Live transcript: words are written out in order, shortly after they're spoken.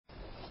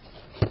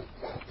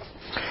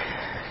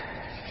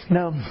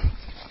Now,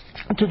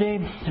 today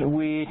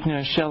we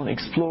shall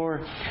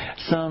explore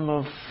some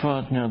of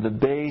the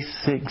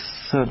basics,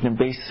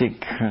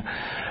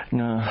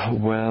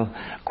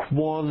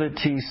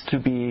 qualities to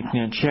be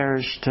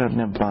cherished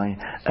by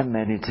a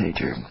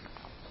meditator.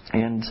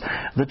 And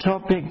the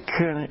topic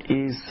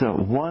is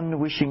one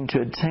wishing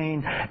to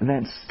attain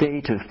that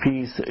state of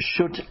peace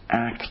should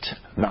act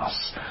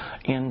thus,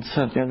 and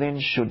then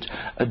should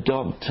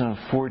adopt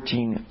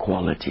 14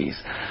 qualities.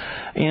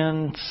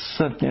 And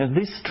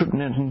this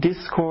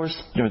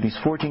discourse, or these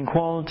 14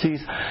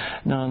 qualities,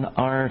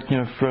 are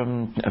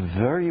from a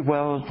very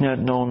well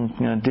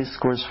known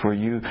discourse for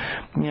you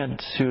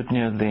to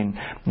then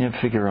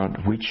figure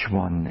out which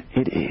one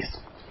it is.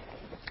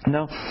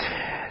 Now,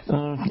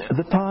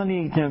 the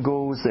Pali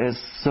goes as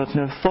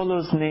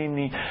follows,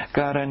 namely,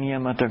 Karanya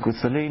mata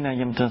kusalena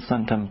yamta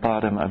santam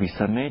param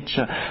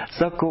avisamecha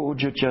sako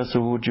ujucha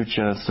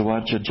suujucha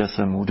suajucha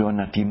samudo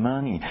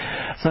natimani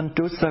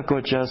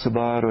santusako cha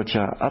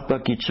subarocha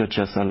apakicha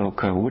cha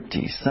saloka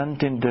uti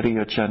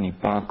santendriyo cha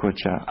nipako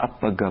cha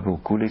apagavu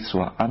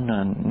kuliswa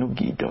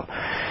ananugido.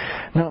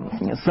 Now,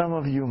 some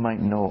of you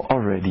might know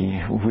already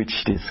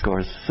which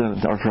discourse,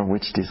 or from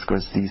which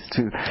discourse these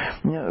two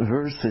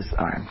verses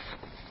are.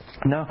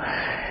 Now,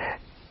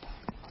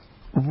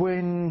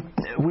 when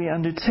we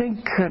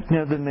undertake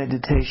the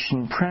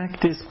meditation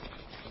practice,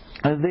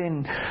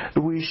 then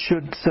we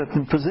should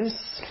possess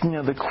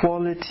the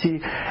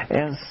quality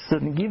as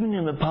given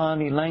in the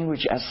Pali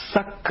language as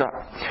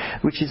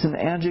sakka, which is an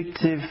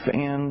adjective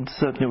and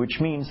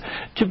which means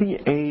to be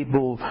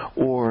able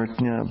or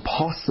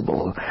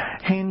possible.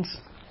 Hence,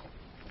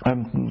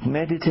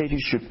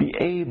 meditators should be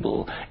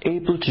able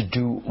to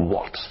do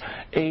what?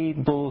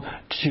 Able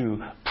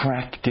to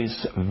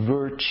practice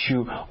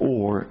virtue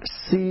or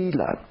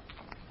sila.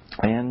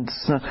 And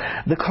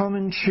the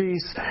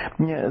commentaries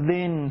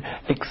then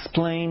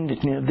explained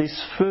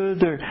this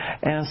further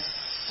as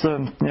a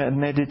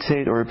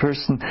meditator or a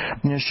person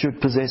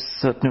should possess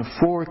certain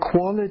 4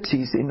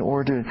 qualities in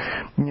order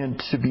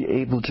to be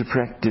able to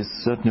practice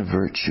certain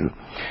virtue.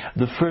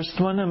 The first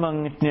one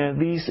among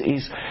these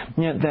is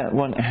that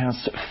one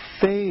has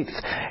faith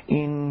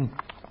in,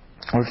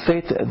 or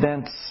faith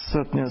that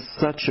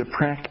such a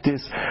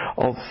practice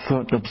of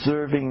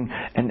observing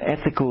an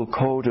ethical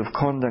code of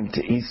conduct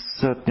is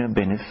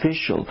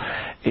beneficial.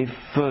 If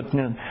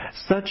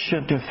such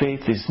a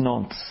faith is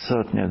not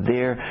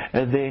there,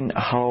 then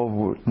how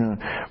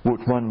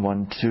would one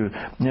want to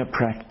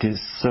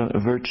practice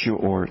virtue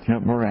or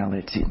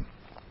morality?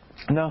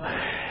 Now,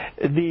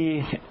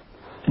 the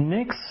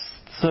next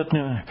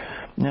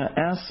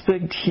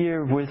aspect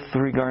here with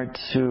regard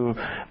to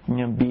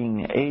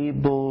being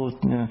able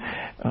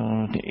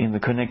in the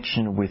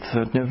connection with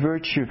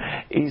virtue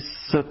is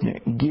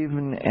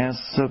given as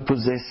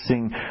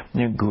possessing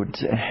good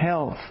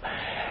health.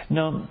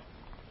 Now,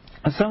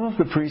 some of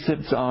the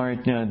precepts are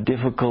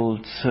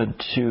difficult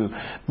to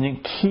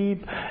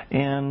keep,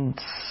 and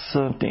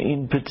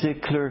in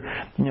particular,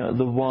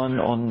 the one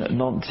on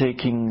not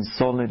taking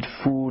solid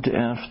food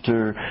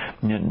after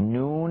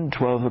noon,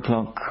 12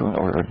 o'clock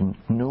or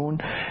noon,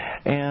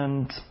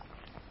 and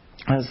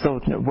so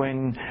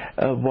when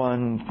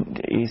one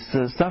is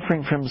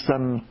suffering from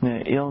some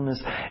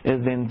illness,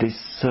 then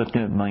this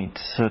might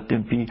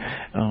be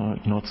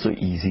not so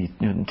easy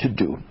to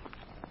do.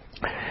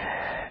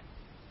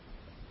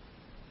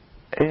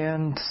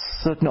 And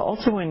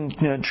also when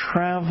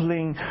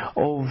traveling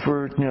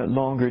over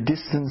longer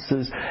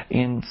distances,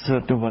 and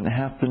one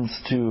happens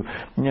to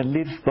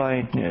live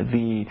by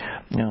the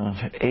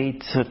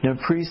 8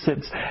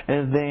 precepts,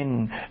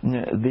 then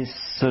this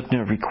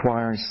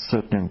requires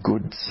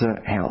good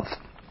health.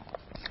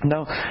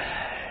 Now,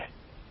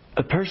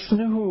 a person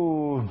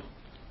who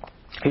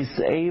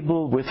is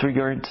able with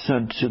regard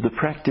to the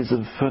practice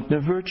of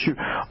virtue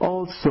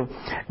also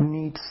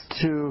needs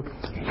to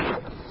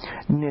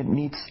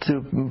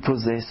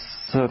possess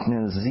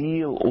certain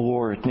zeal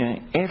or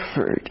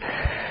effort,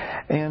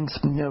 and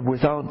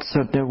without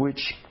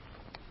which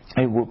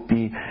it would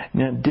be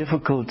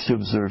difficult to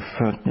observe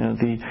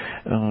the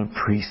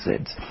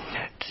precepts.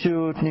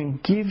 To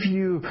give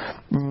you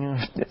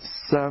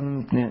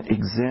some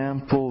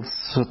examples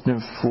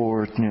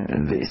for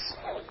this.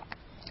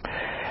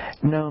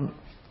 Now,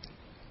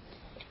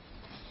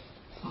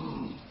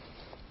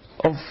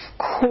 of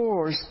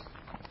course,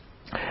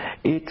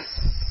 it's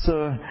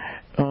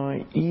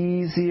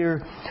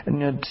easier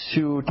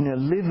to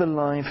live a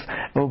life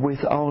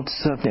without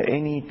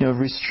any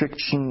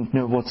restriction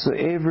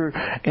whatsoever,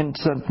 and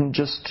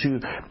just to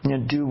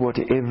do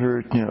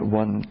whatever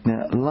one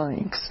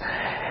likes.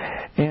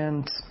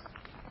 And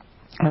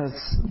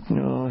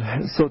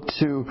so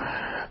to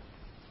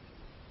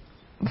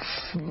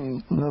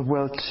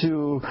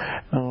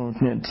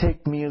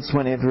take meals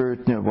whenever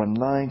one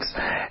likes,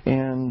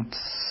 and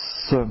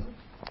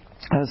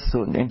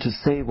and to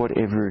say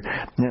whatever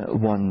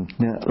one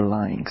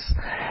likes.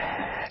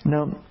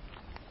 Now,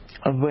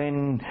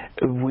 when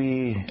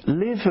we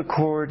live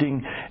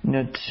according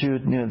to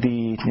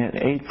the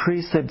 8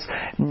 precepts,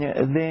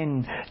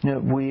 then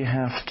we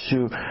have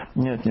to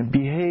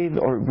behave,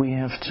 or we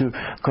have to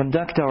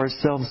conduct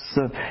ourselves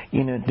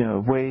in a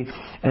way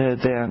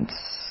that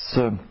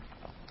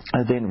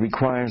then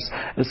requires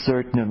a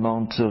certain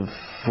amount of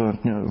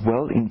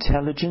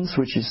intelligence,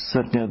 which is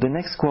the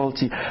next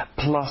quality,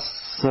 plus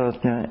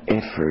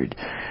effort.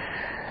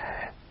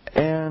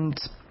 And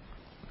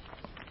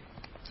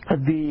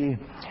the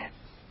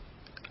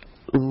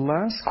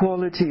last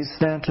quality is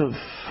that of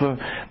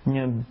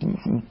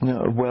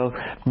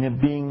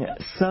being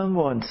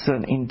somewhat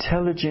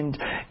intelligent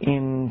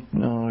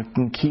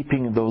in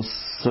keeping those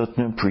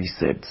certain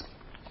precepts.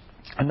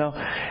 Now,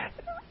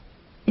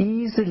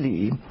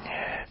 easily,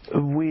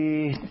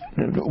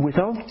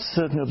 without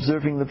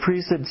observing the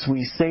precepts,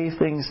 we say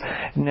things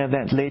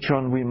that later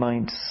on we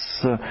might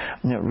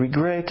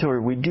regret, or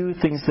we do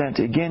things that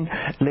again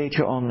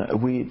later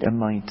on we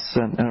might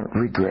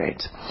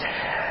regret.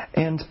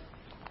 And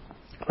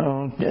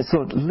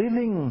so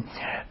living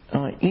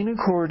in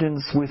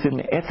accordance with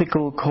an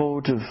ethical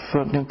code of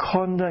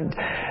conduct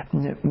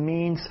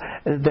means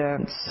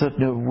that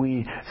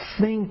we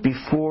think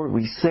before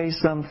we say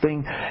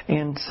something,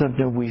 and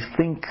we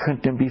think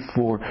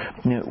before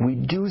we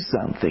do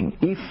something.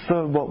 If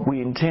what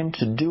we intend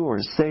to do or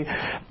say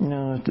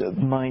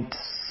might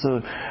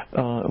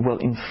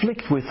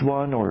inflict with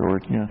one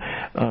or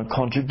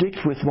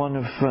contradict with one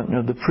of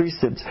the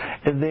precepts,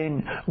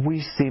 then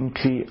we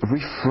simply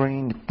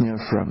refrain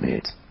from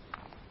it.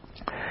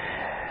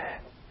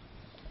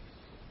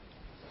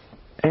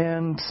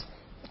 And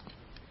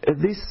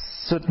this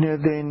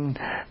then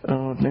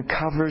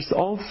covers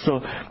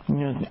also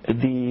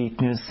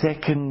the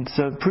second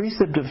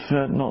precept of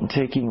not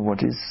taking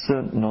what is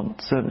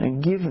not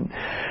given.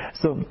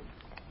 So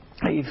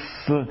if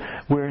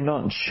we're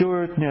not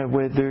sure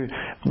whether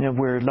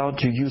we're allowed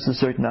to use a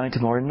certain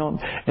item or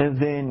not,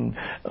 then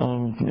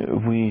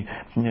we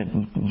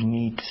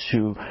need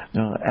to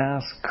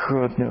ask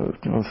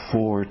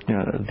for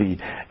the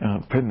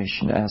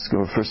permission. Ask,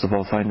 or first of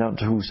all find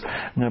out whose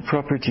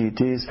property it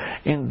is,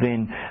 and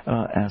then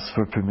ask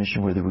for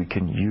permission whether we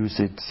can use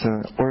it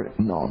or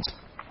not.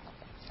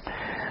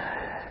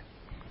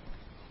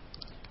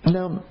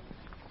 Now,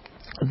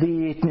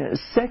 the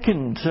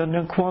second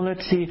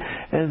quality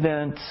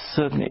that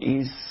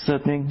is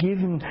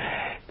given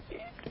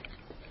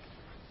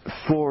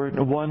for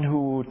one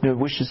who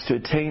wishes to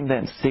attain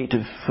that state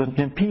of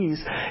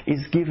peace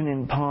is given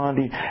in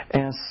Pali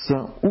as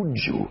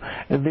uju.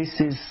 This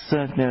is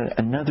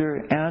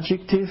another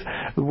adjective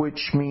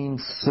which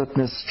means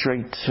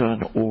straight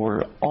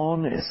or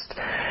honest.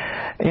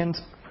 And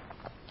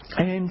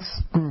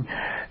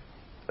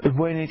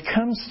when it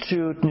comes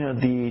to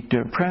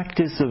the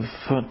practice of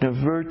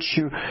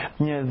virtue,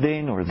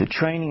 then, or the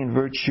training in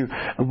virtue,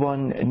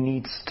 one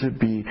needs to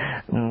be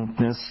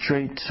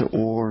straight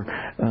or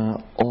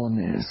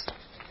honest.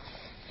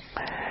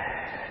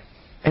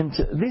 And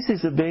this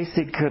is a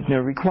basic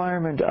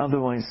requirement,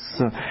 otherwise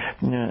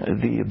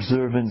the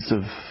observance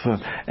of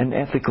an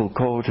ethical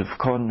code of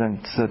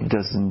conduct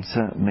doesn't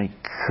make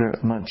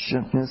much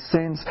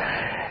sense.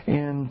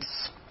 And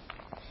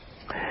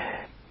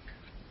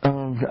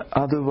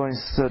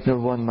otherwise,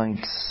 one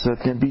might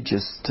be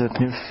just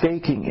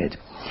faking it.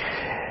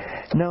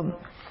 Now,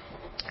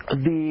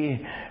 the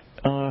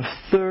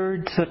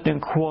third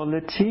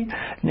quality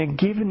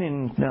given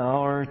in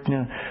our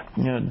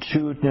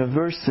 2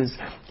 verses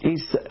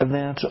is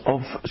that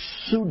of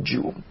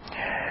suju,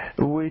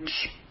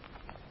 which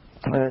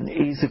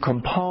is a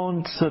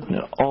compound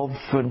of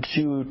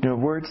 2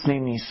 words,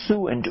 namely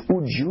su and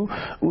uju.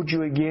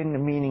 Uju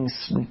again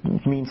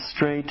means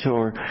straight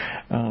or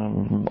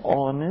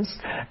honest,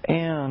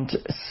 and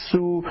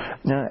su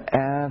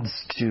adds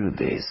to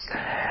this,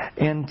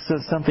 and so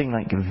something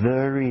like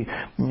very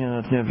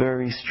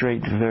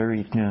straight,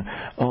 very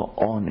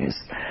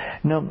honest.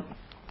 Now,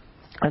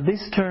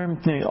 this term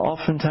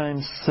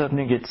oftentimes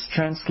gets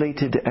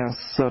translated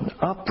as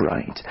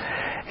upright.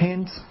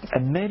 Hence, a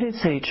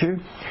meditator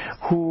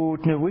who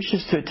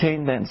wishes to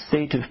attain that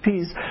state of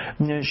peace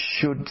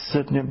should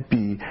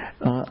be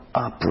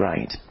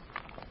upright.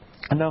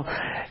 Now,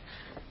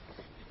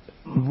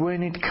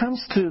 when it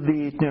comes to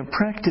the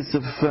practice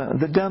of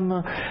the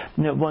Dhamma,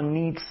 one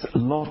needs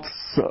lots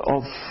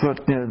of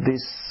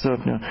this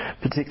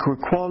particular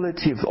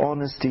quality of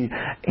honesty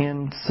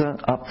and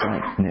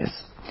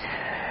uprightness.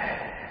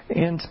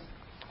 And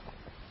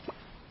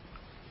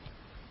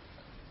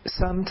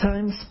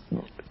sometimes,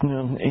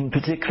 in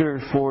particular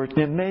for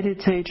the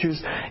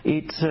meditators,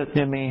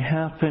 it may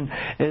happen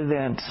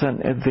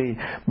that they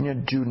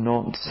do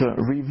not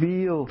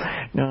reveal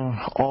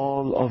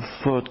all of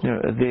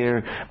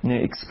their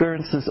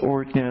experiences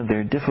or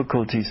their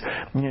difficulties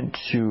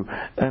to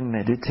a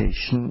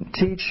meditation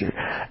teacher.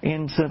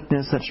 And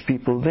such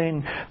people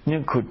then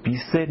could be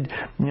said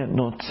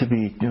not to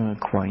be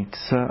quite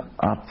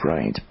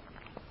upright.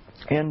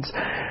 And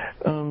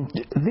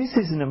this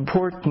is an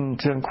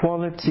important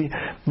quality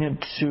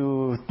that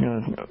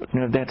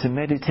a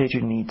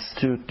meditator needs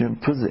to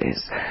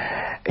possess.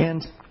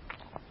 And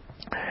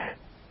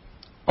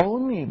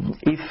only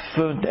if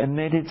a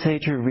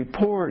meditator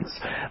reports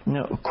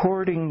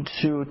according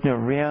to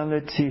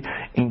reality,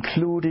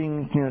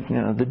 including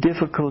the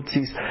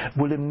difficulties,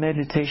 will a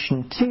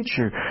meditation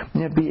teacher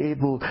be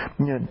able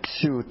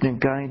to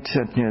guide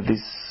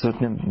this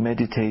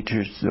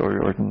meditators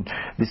or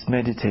this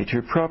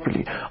meditator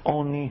properly.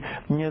 Only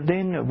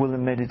then will a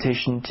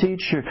meditation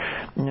teacher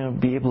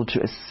be able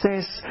to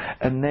assess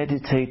a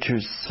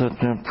meditator's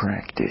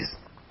practice.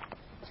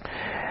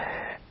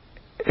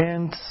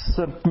 And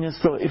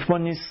so if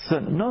one is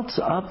not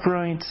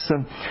upright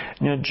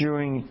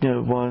during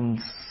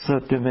one's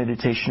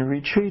meditation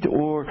retreat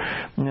or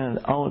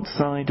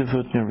outside of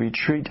a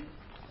retreat,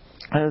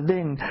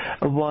 then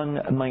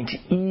one might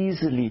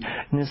easily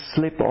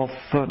slip off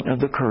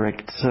the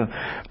correct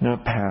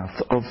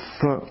path of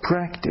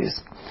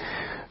practice.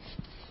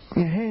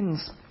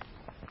 Hence,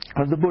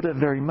 the Buddha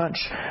very much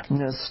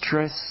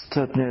stressed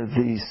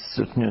these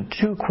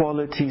two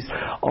qualities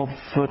of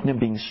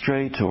being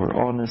straight or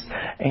honest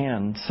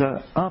and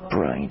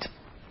upright.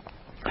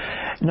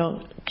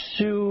 Now,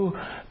 to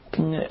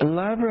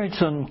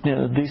elaborate on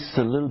this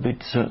a little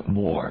bit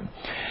more.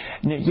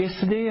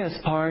 Yesterday, as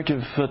part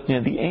of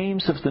the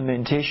aims of the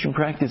meditation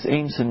practice,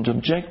 aims and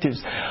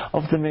objectives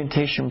of the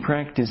meditation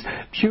practice,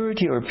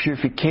 purity or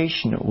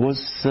purification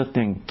was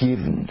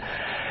given.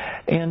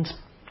 And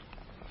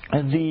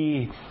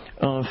the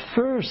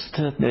first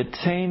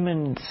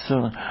attainment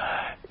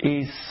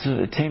is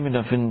attainment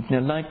of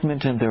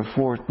enlightenment, and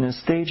therefore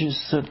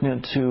stages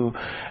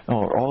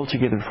or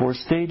altogether 4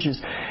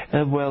 stages,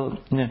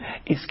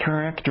 is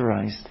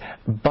characterized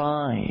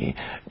by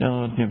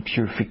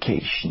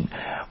purification,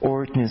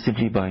 or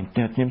simply by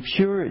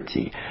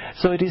purity.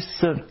 So it is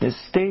a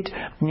state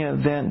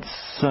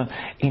that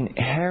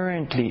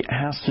inherently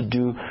has to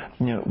do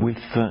with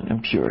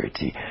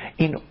purity.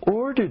 In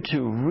order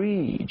to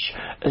reach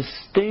a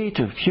state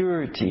of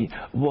purity,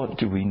 what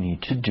do we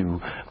need to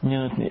do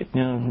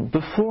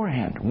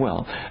beforehand?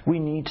 Well, we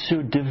need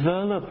to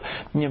develop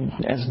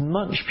as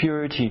much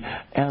purity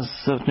as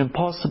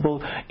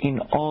possible in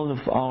all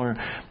of our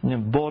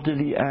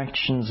bodily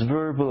actions,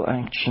 verbal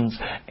actions,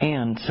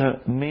 and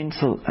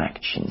mental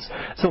actions.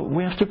 So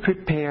we have to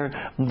prepare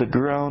the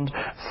ground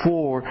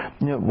for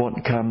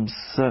what comes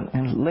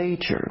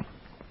later.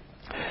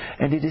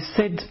 And it is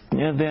said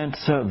that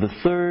the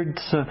third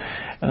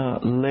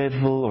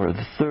level, or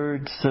the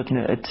third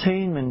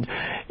attainment,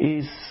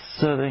 is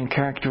then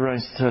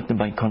characterized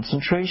by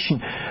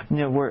concentration,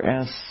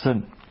 whereas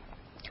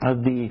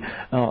the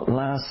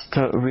last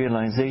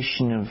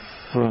realization of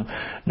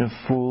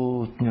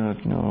full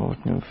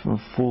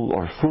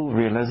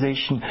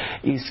realization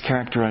is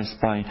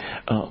characterized by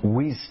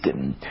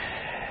wisdom.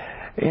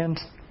 And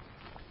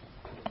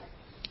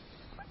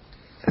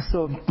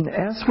so,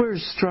 as we're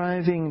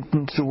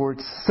striving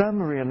towards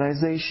some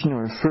realization,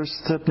 or first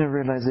step in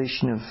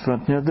realization of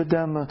the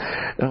Dhamma,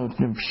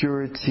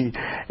 purity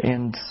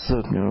and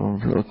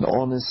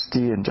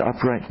honesty and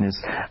uprightness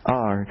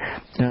are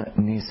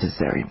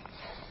necessary.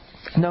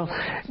 Now,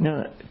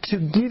 to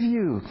give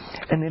you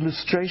an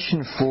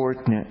illustration for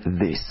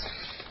this,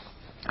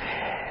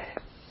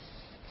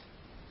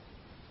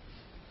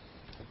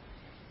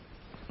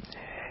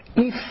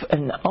 if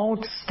an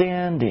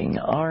outstanding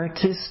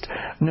artist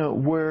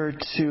were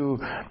to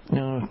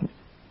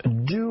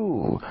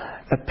do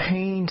a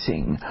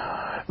painting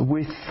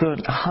with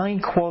high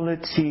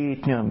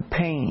quality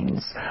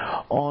paints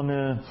on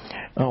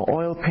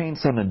oil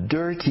paints on a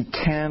dirty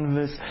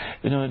canvas,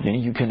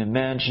 you can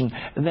imagine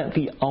that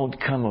the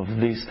outcome of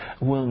this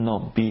will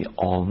not be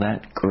all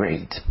that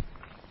great.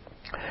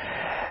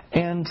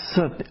 And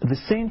the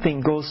same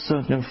thing goes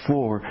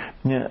for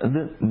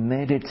the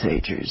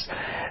meditators.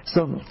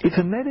 So if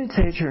a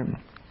meditator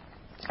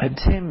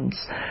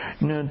attempts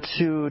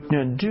to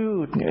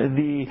do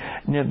the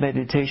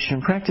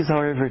meditation practice,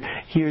 however,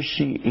 he or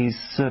she is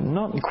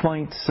not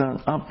quite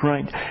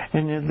upright,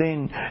 and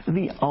then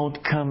the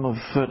outcome of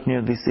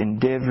this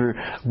endeavor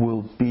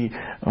will be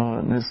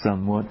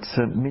somewhat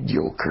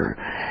mediocre.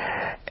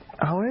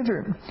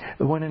 However,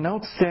 when an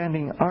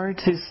outstanding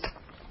artist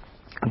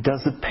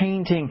does a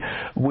painting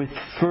with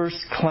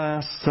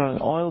first-class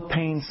oil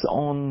paints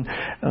on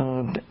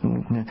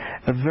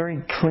a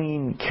very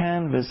clean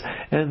canvas,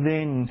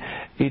 then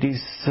it is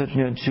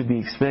to be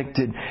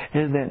expected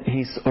that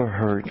his or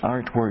her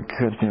artwork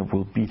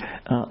will be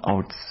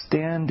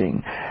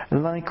outstanding.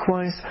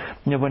 Likewise,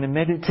 when a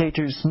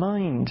meditator's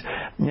mind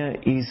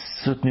is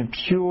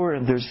pure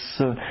and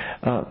there's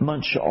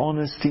much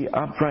honesty,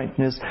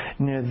 uprightness,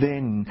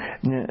 then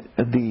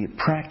the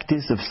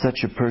practice of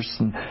such a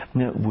person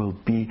will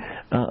be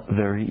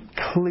very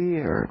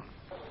clear.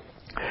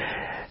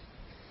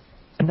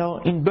 Now,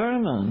 in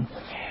Burma,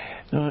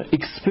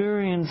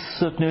 experience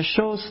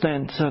shows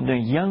that the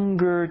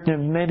younger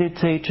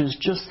meditators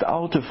just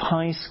out of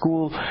high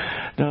school,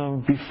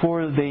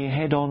 before they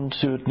head on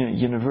to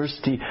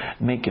university,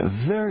 make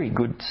very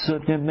good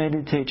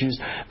meditators,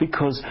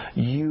 because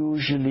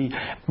usually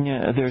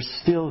they're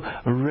still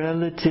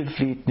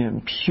relatively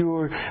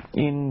pure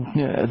in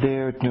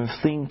their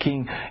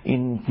thinking,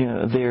 in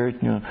their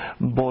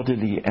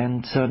bodily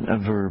and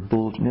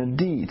verbal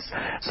deeds.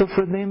 So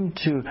for them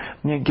to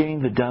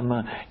gain the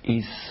Dhamma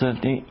is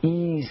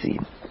easy.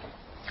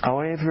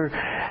 However,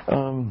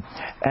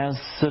 as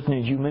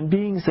certain human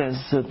beings, as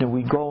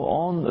we go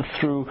on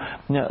through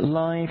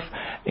life,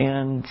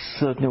 and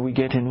we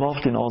get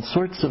involved in all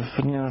sorts of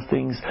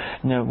things,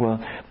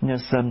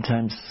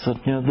 sometimes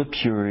the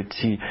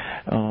purity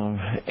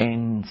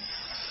ends,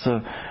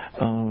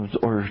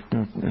 or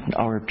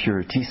our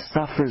purity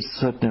suffers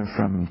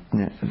from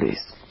this.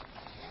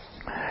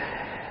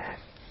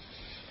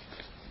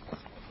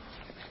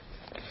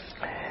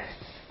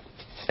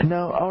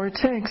 Now, our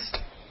text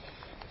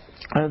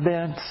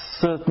that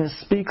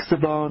speaks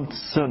about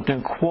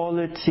certain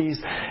qualities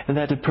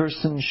that a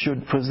person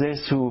should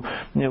possess who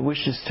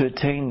wishes to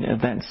attain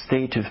that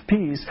state of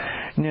peace,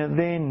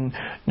 then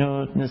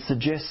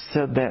suggests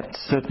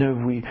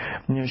that we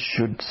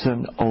should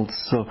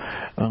also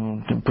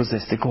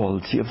possess the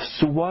quality of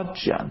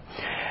suvaja,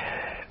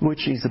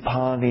 which is a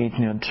Pali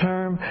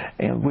term,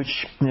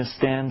 which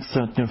stands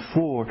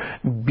for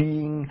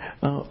being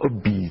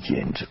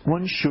obedient.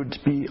 One should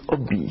be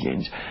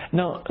obedient.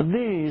 Now,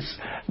 this,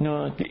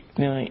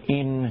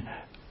 in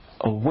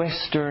a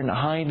Western,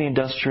 highly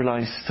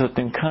industrialized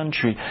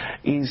country,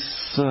 is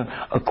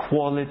a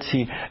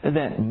quality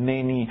that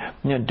many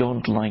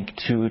don't like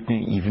to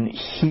even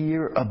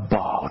hear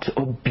about.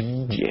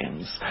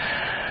 Obedience.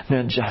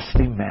 Now, just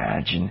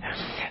imagine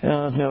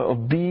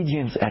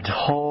obedience at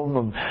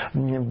home,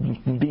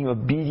 being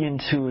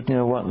obedient to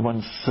what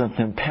one's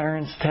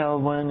parents tell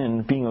one,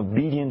 and being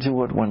obedient to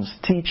what one's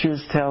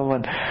teachers tell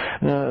one.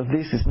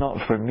 This is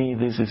not for me.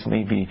 This is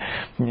maybe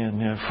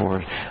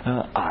for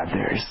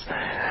others.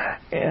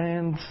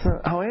 And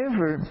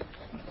however,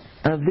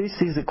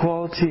 this is a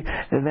quality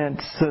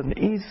that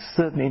is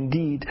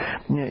indeed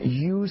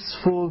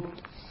useful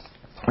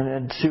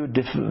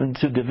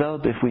to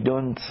develop if we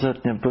don't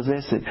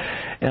possess it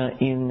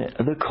in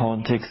the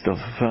context of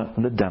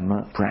the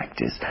Dhamma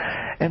practice.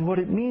 And what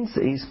it means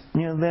is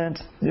that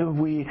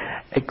we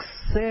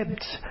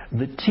accept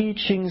the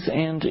teachings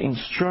and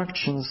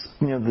instructions,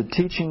 the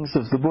teachings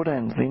of the Buddha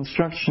and the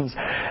instructions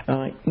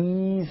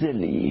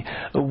easily,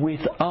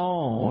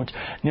 without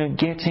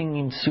getting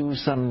into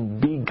some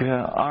big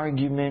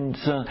argument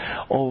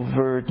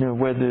over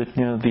whether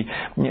the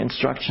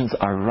instructions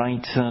are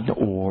right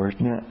or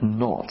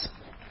not.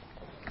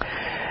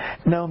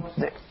 Now,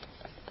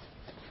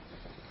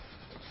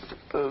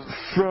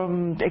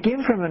 from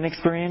an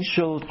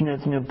experiential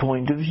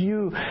point of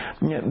view,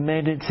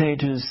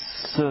 meditators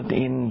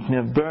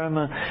in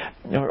Burma,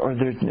 or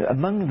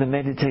among the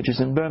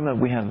meditators in Burma,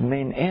 we have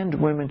men and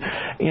women,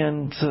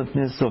 and so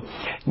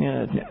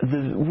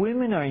the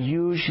women are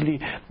usually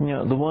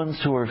the ones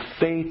who are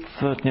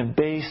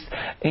faith-based,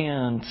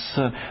 and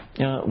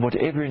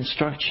whatever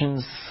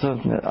instructions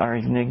are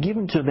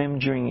given to them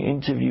during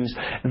interviews,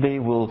 they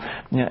will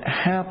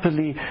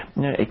happily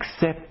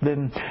accept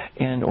them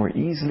or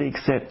easily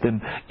accept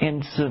them,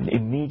 and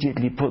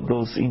immediately put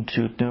those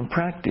into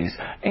practice.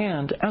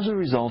 And as a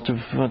result of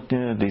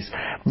this,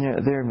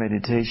 their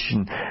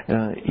meditation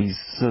is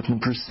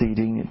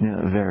proceeding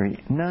very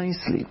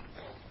nicely.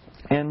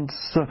 And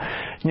so,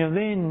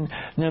 then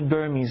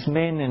Burmese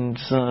men, and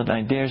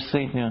I dare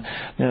say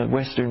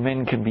Western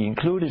men can be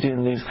included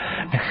in this,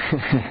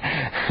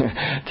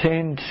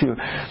 tend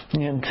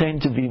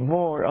to be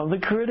more on the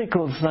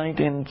critical side,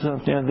 and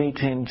they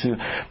tend to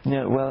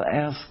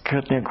ask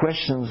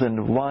questions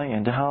and why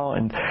and how,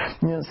 and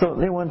so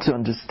they want to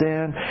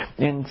understand,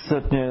 and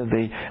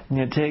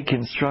they take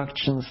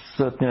instructions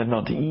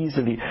not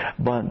easily,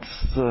 but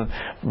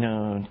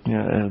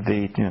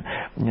they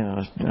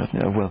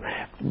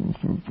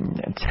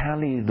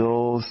tally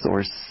those,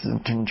 or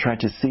try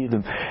to see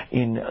them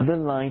in the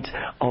light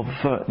of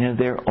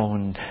their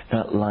own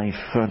life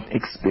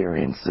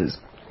experiences.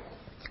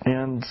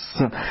 And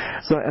so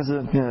as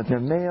a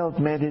male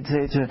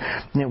meditator,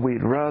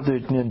 we'd rather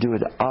do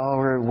it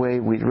our way.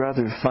 We'd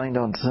rather find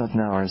out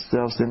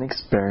ourselves and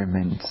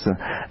experiment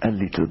a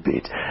little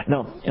bit.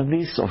 Now,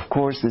 this, of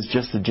course, is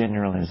just a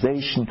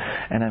generalization,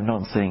 and I'm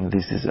not saying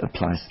this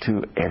applies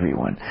to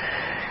everyone.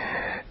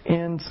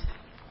 And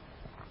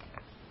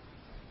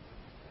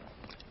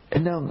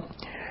now,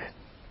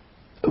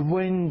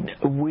 when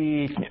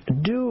we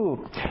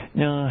do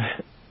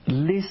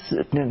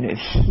listen,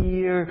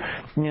 hear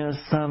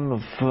some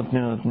of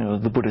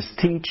the Buddha's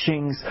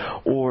teachings,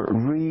 or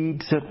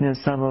read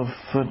some of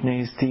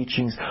his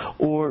teachings,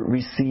 or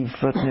receive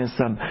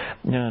some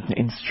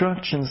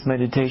instructions,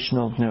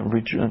 meditational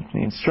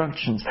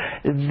instructions,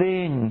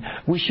 then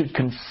we should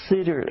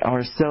consider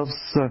ourselves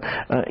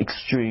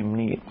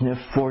extremely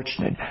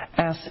fortunate,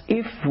 as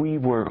if we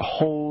were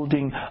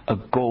holding a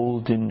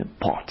golden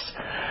pot.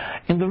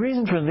 And the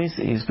reason for this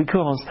is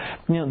because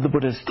the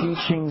Buddha's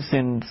teachings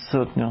and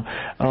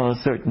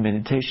certain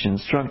meditation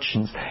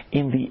instructions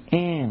in the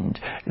end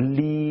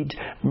lead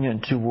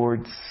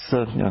towards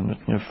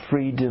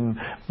freedom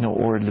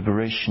or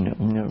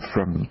liberation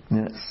from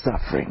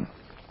suffering.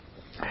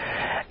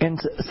 And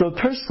so a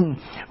person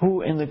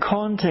who, in the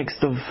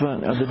context of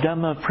the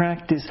Dhamma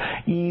practice,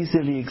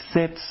 easily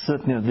accepts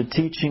the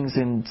teachings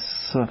and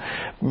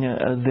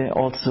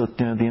also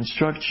the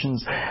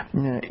instructions,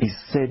 is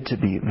said to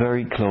be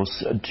very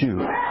close to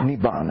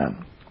Nibbana.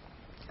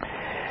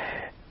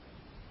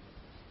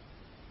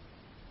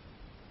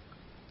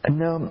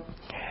 Now,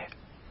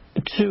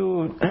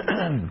 to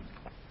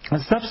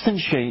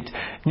substantiate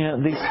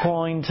this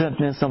point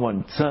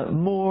somewhat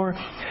more,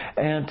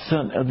 at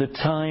the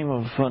time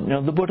of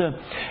the Buddha,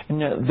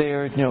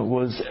 there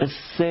was a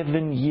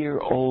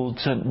 7-year-old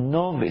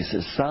novice,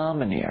 a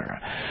samanera.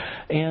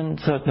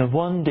 And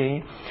one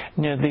day,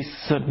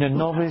 this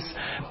novice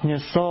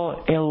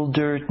saw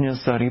Elder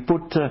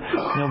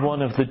Sariputta,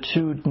 one of the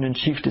 2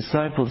 chief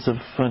disciples of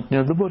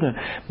the Buddha,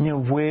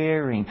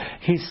 wearing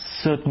his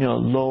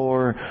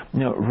lower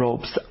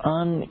robes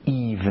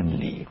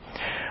unevenly.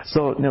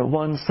 So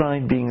one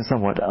side being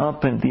somewhat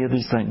up and the other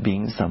side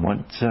being somewhat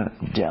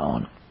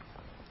down.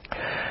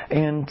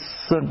 And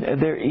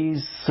there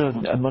is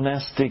a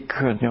monastic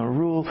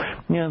rule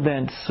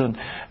that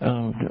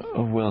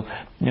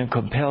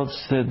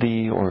compels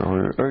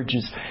or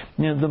urges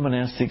the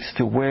monastics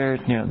to wear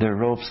their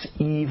robes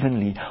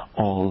evenly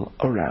all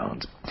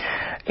around.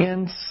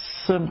 And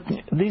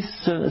this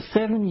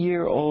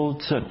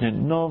 7-year-old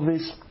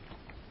novice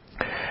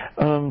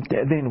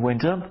then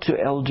went up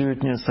to Elder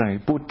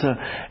Sariputta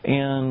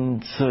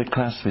and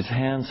clasped his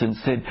hands and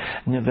said,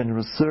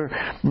 "Venerable Sir,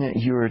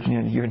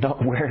 you're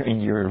not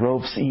wearing your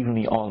robes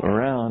evenly all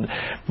around.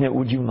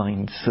 Would you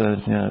mind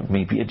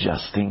maybe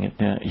adjusting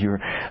your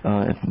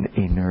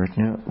inner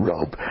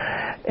robe?"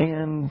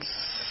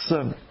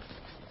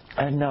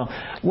 And now,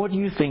 what do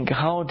you think?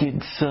 How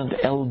did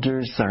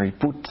Elder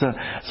Sariputta,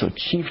 so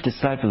chief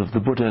disciple of the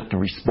Buddha,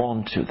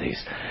 respond to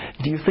this?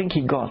 Do you think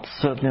he got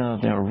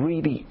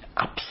really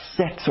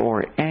upset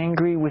or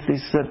angry with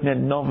this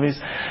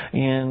novice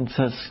and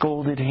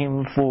scolded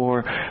him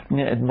for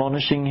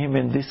admonishing him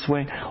in this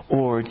way?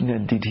 Or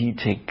did he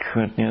take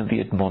the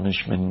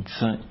admonishment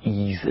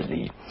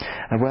easily?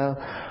 Well,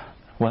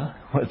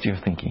 what's your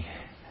thinking?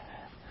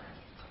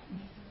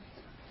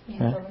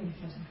 Yeah.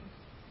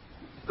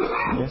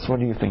 Yes, what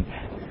do you think?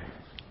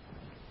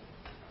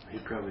 He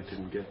probably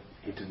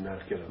did not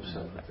get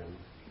upset with him.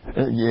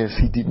 Yes,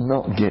 he did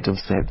not get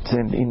upset,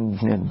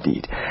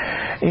 indeed.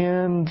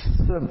 And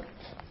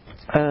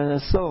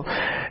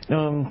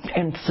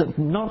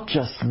not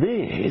just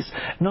this,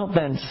 not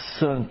that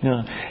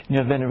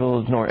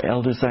Venerable nor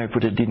Elder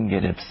Sariputta didn't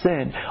get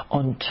upset.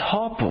 On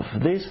top of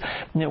this,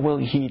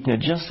 he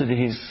adjusted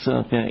his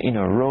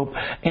inner robe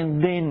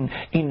and then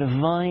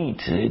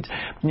invited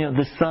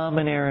the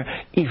samanera,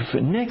 if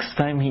next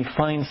time he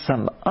finds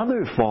some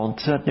other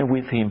fault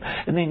with him,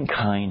 then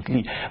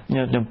kindly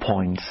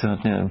point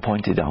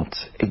it out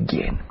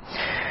again.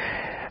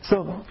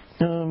 So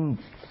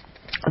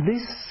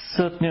this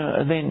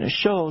then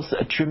shows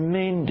a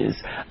tremendous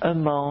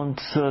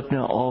amount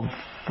of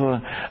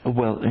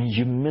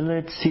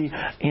humility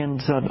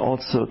and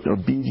also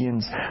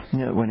obedience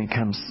when it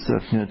comes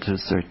to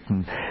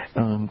certain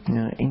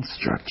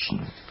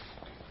instruction.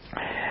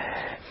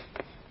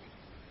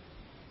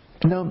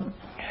 Now,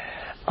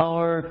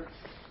 our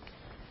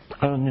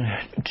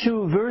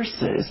 2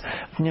 verses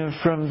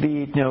from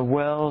the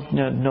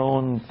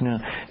well-known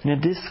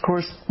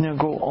discourse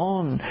go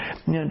on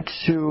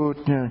to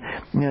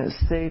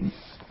say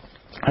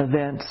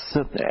that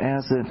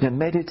as a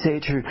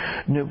meditator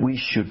we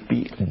should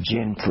be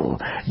gentle,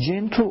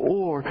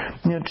 or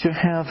to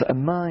have a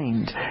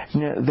mind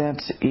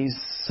that is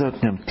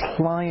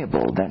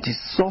pliable, that is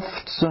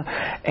soft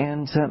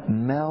and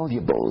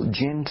malleable,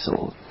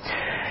 gentle.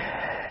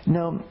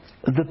 Now,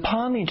 the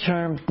Pali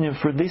term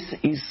for this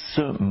is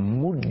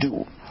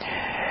muddu,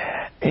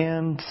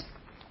 and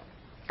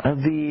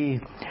the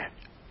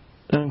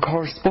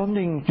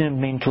corresponding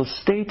mental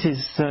state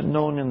is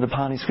known in the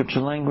Pali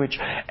scripture language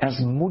as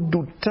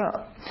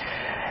muddutta,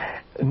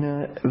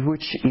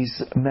 which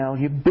is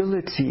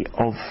malleability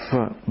of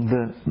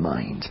the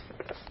mind.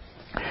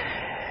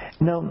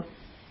 Now,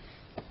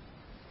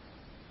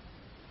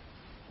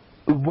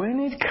 when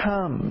it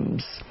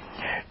comes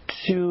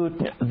to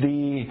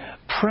the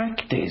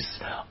practice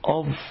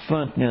of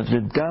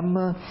the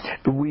Dhamma,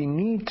 we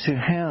need to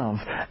have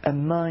a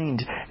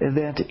mind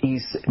that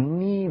is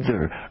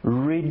neither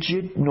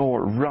rigid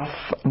nor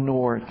rough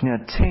nor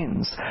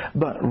tense,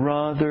 but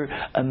rather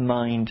a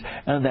mind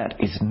that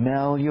is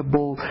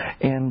malleable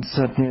and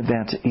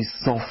that is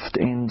soft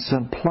and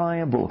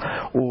pliable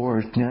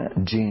or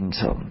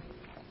gentle.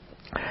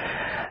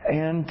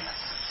 And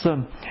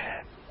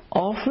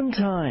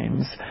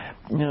oftentimes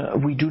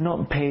we do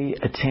not pay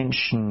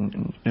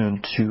attention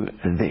to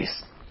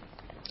this.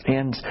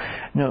 And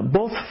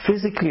both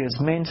physically as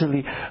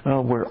mentally,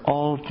 we're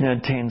all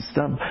tensed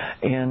up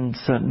and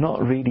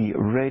not really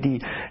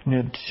ready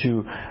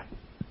to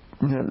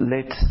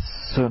let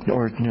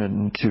or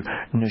to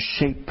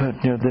shape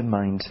the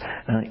mind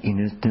in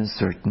a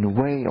certain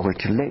way, or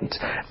to let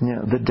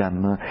the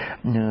Dhamma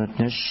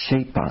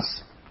shape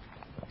us.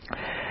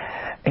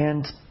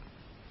 And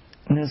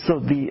so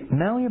the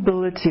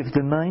malleability of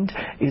the mind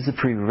is a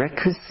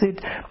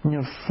prerequisite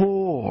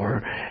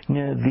for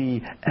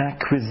the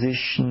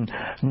acquisition,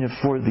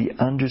 for the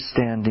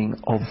understanding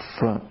of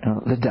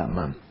the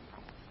Dhamma.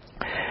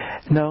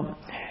 Now,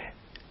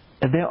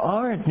 there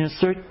are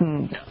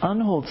certain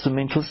unwholesome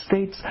mental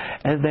states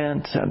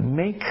that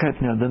make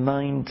the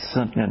mind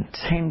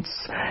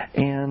tense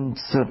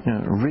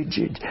and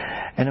rigid.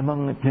 And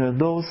among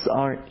those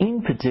are,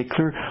 in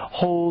particular,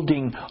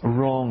 holding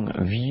wrong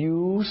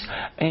views,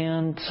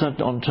 and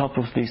on top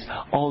of this,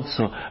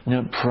 also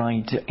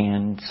pride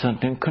and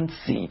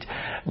conceit,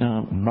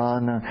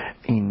 mana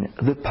in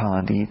the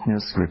Pali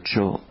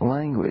scriptural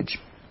language.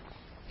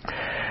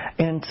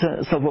 And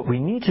so what we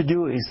need to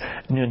do is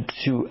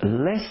to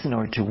lessen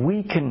or to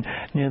weaken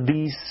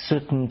these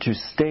certain two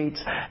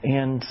states,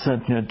 and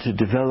to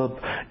develop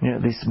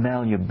this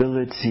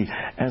malleability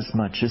as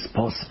much as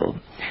possible.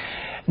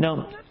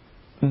 Now,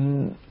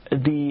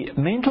 the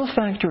mental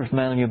factor of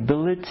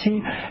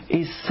malleability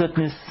is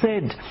certainly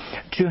said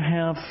to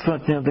have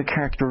the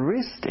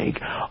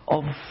characteristic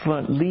of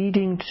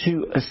leading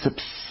to a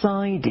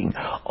subsiding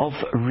of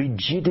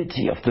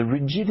rigidity, of the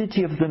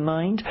rigidity of the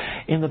mind,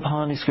 in the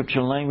Pali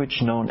scriptural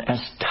language known as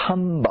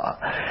tamba.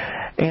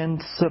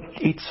 And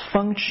its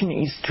function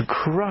is to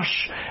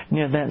crush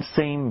that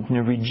same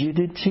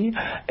rigidity,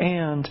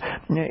 and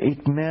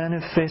it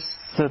manifests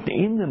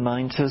in the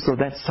mind, so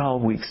that's how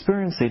we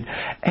experience it,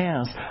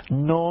 as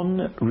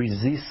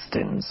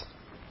non-resistance.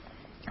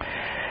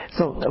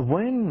 So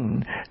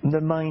when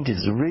the mind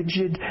is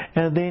rigid,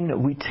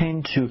 then we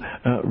tend to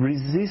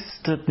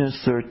resist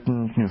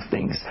certain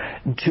things,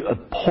 to a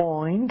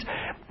point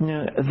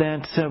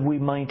that we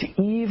might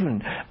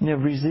even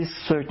resist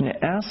certain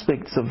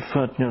aspects of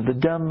the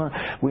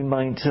Dhamma. We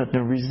might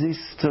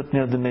resist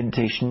the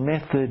meditation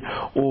method,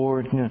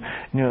 or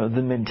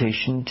the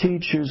meditation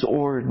teachers,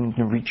 or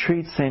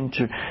retreat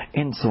center,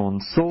 and so on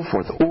and so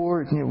forth.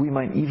 Or we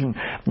might even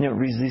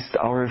resist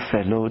our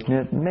fellow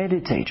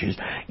meditators,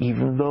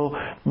 even though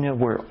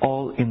we're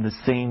all in the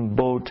same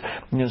boat,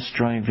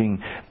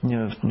 striving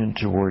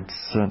towards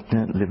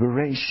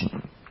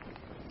liberation.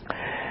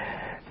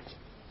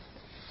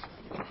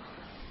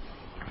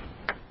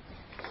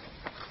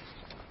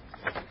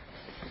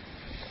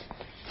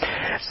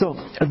 So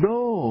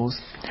those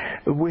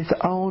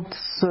without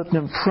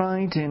certain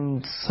pride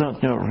and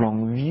certain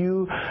wrong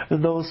view,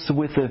 those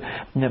with a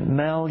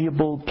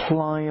malleable,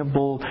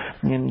 pliable,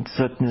 and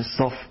certain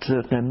soft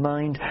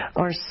mind,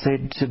 are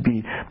said to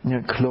be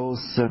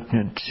close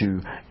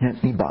to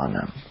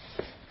Nibbana.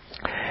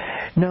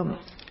 Now,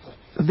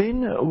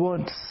 then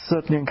what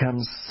certainly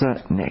comes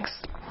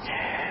next?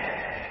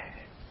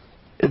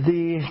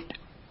 The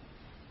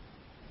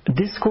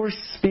discourse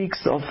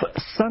speaks of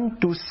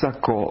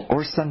santusako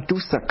or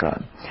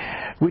santusaka,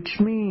 which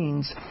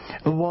means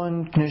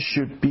one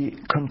should be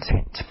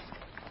content.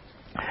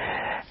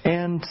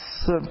 And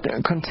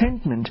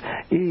contentment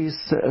is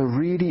a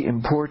really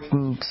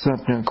important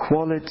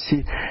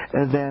quality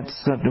that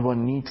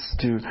one needs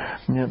to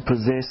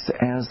possess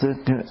as a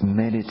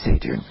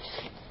meditator.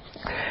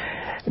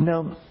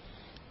 Now,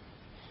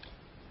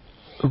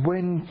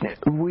 when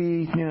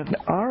we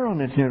are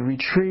on a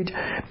retreat,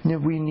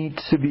 we need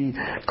to be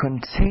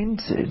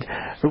contented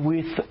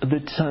with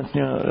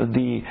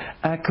the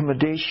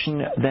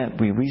accommodation that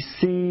we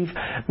receive.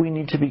 We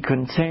need to be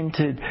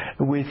contented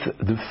with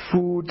the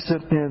food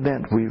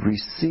that we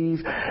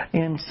receive,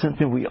 and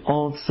we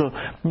also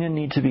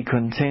need to be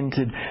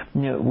contented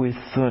with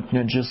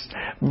just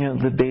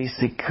the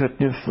basic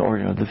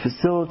or the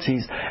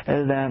facilities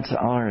that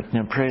are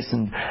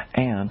present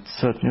at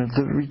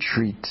the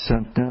retreat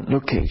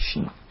location.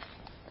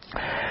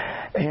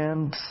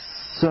 And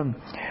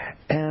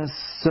as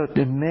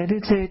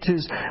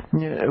meditators,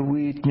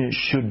 we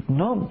should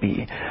not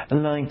be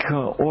like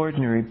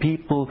ordinary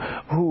people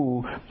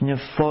who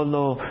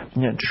follow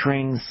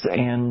trends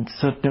and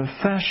certain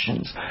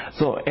fashions.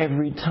 So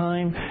every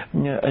time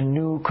a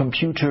new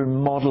computer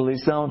model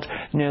is out,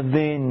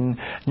 then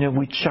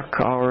we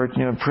chuck our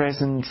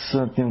present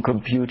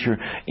computer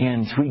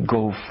and we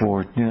go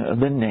for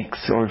the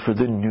next, or for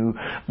the new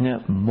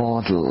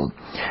model.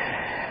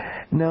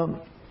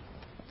 Now,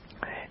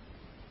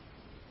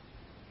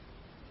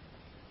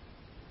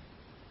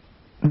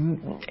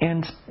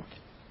 And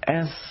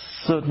as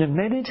the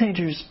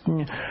meditators,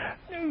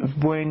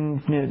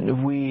 when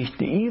we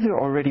either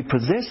already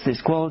possess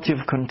this quality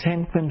of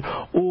contentment,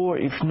 or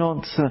if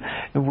not,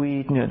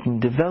 we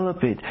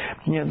develop it,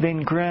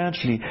 then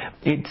gradually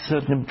it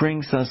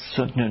brings us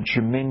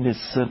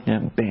tremendous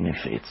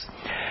benefits.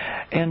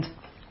 And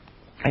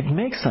it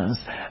makes us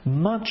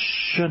much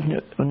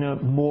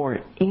more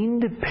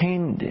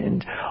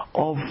independent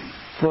of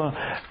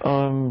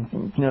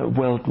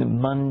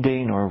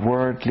mundane or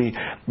worldly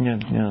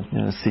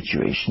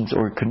situations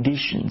or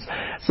conditions.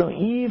 So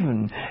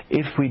even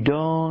if we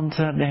don't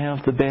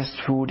have the best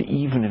food,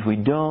 even if we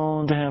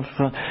don't have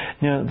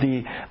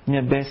the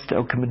best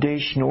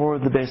accommodation or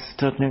the best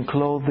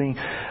clothing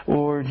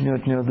or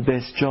the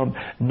best job,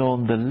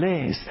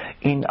 nonetheless,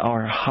 in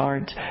our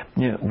heart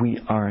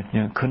we are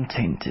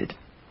contented.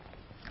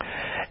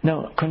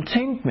 Now,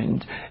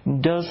 contentment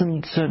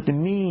doesn't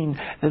mean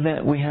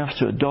that we have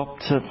to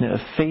adopt a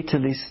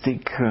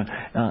fatalistic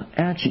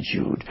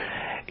attitude.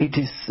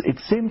 It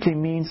simply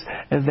means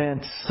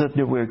that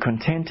we're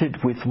contented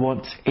with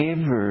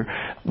whatever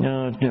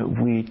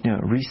we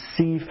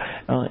receive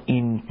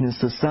in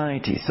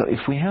society. So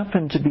if we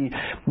happen to be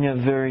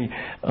very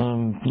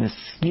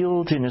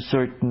skilled in a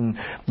certain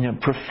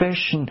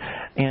profession,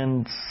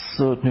 and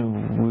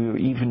we're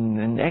even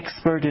an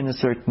expert in a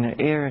certain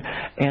area,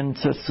 and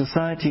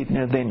society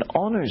then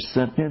honors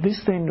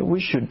this, then we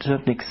should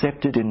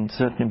accept it and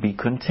certainly be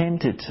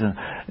contented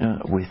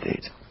with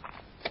it.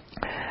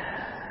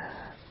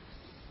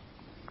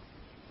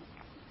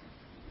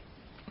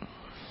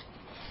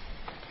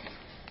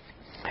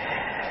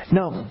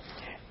 Now,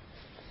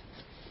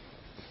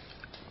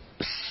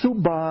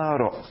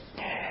 subaro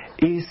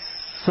is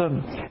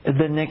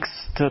the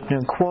next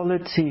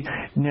quality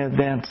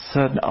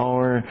that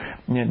our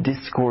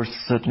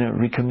discourse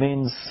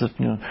recommends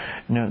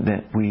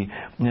that we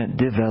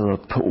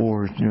develop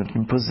or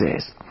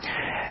possess.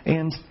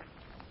 And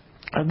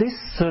this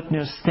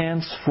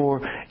stands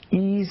for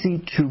easy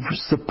to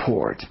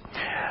support.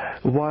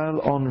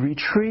 While on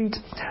retreat,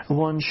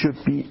 one should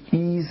be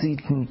easy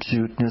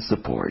to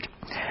support.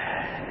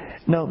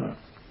 Now,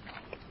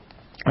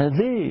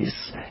 this,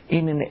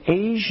 in an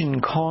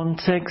Asian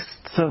context,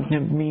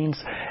 means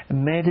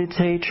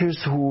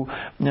meditators who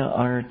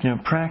are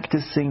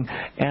practicing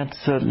at,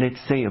 let's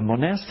say, a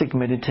monastic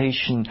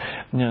meditation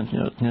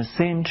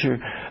center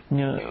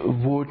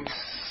would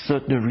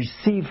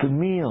receive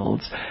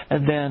meals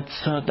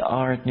that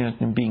are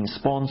being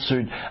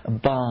sponsored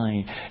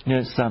by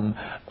some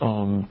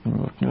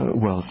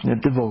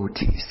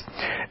devotees,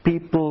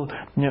 people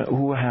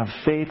who have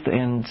faith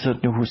and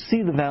who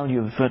see the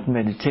value of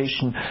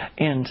meditation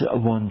and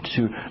want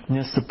to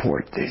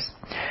support this.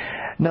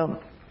 Now,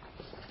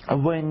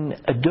 when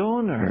a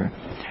donor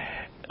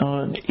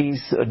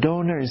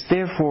is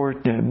there for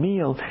the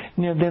meal,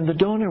 then the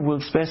donor will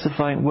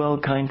specify, well,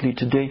 kindly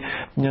today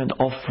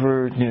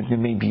offer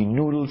maybe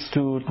noodles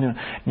to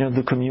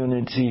the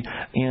community,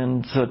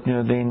 and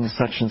then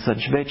such and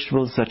such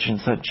vegetables, such and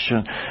such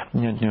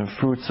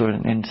fruits,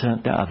 and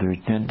the other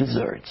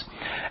desserts.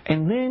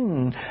 And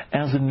then,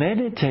 as a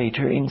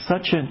meditator in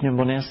such a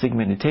monastic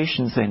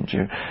meditation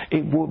center,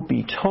 it would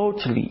be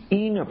totally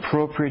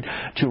inappropriate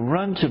to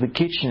run to the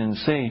kitchen and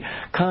say,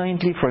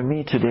 kindly for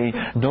me today,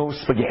 no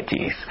spaghetti.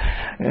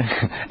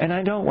 And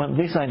I don't want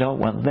this, I don't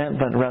want that,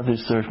 but rather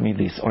serve me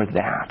this or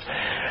that.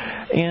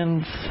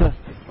 And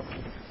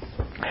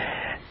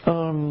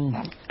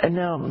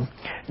now,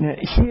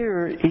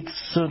 here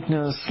it's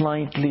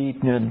slightly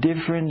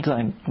different.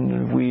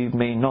 We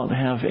may not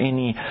have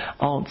any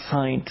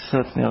outside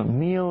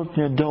meal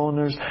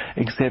donors,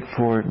 except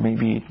for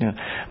maybe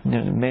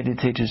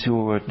meditators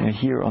who are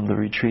here on the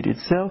retreat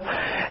itself.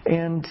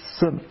 And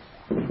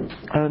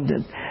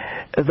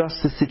thus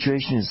the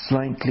situation is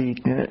slightly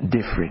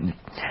different.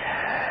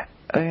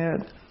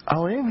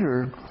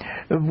 However,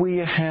 we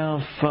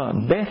have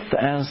Beth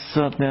as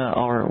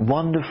our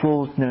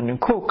wonderful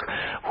cook,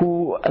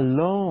 who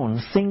alone,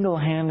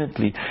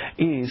 single-handedly,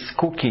 is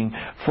cooking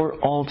for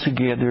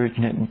altogether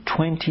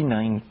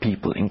 29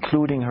 people,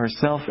 including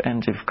herself,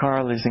 and if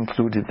Carl is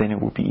included, then it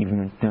will be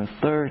even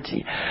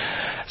 30.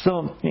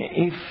 So,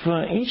 if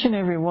each and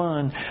every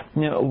one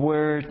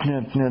were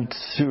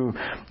to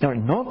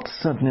not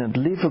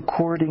live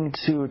according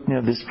to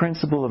this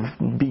principle of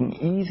being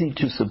easy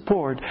to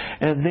support,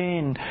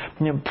 then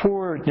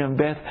poor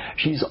Beth,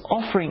 she's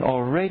offering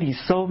already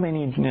so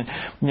many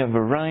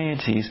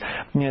varieties,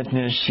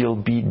 she'll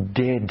be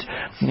dead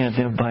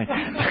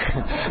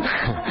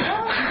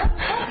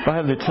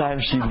by the time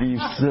she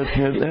leaves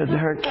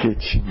her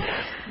kitchen.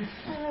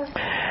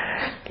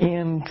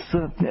 And so,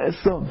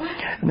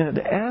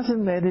 as a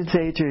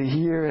meditator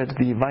here at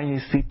the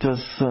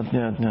Vallecitos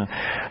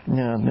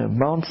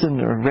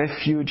mountain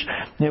refuge,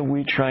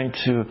 we try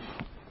to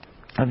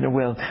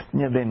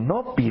then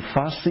not be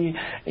fussy,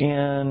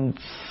 and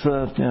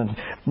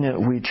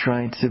we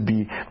try to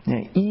be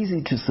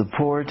easy to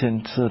support,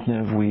 and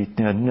we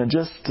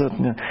just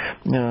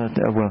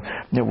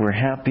we're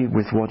happy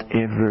with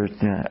whatever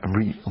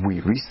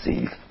we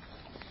receive.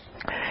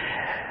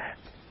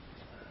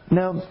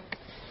 Now,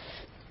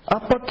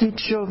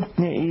 apakisha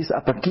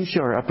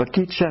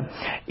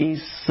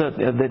is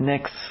the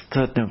next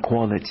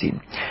quality.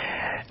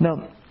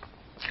 Now,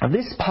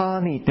 this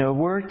Pali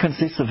word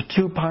consists of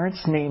two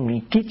parts,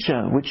 namely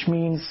kicha, which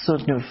means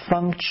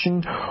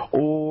function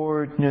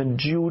or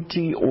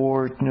duty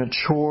or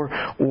chore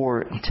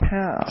or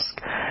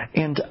task,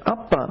 and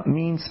apa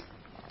means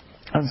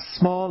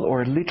small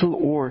or little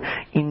or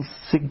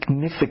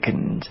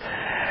insignificant,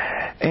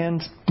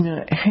 and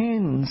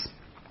hence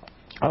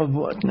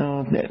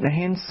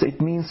it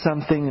means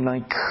something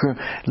like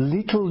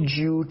little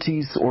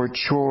duties or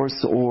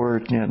chores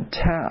or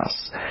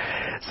tasks.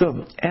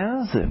 So,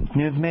 as a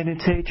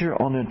meditator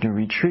on a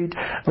retreat,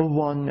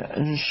 one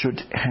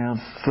should have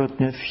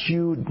a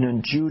few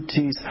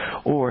duties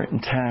or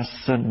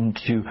tasks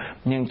to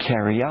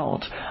carry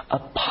out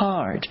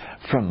apart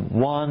from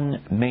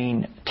one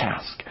main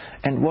task.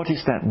 And what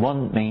is that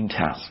one main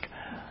task?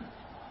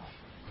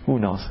 Who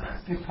knows?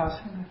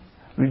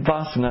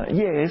 Vipassana,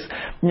 yes,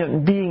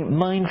 being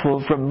mindful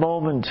from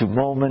moment to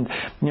moment,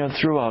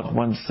 throughout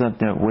one's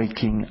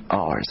waking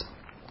hours.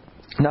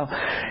 Now,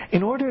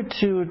 in order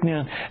to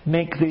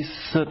make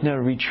this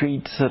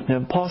retreat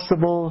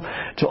possible,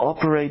 to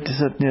operate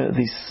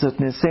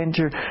this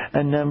center,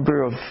 a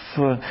number of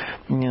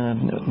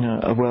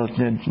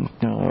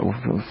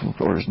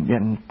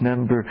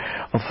number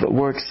of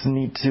works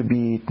need to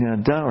be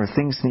done, or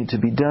things need to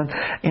be done,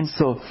 and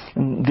so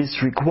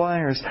this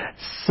requires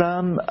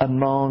some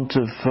amount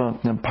of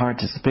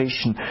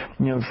participation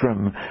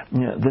from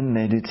the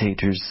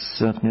meditator's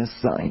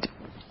side.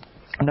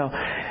 Now,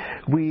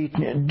 we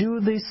do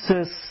this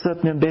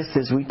best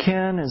as we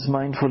can, as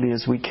mindfully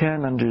as we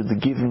can under the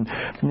given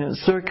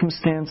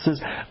circumstances.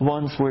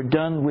 Once we're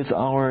done with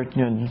our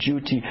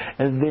duty,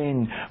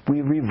 then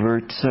we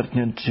revert to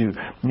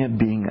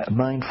being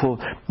mindful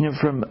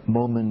from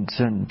moment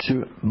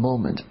to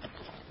moment.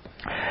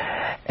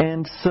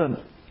 And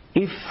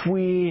if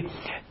we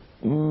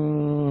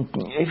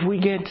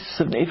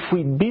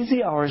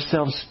busy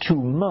ourselves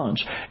too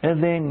much,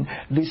 then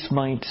this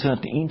might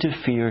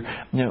interfere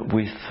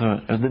with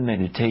the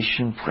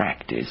meditation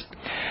practice.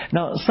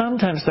 Now,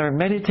 sometimes there are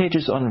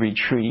meditators on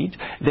retreat.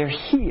 They're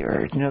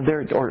here, they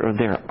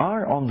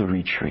are on the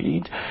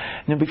retreat,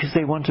 because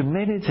they want to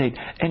meditate,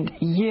 and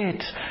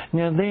yet,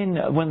 then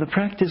when the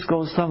practice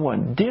goes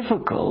somewhat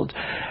difficult,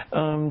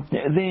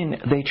 then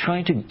they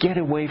try to get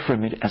away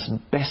from it as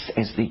best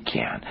as they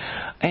can,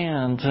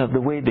 and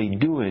the way they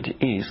do it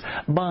is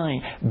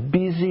by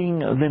busying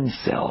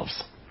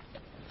themselves.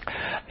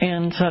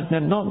 And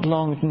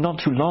not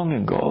too long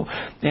ago,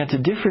 at a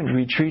different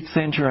retreat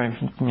center, I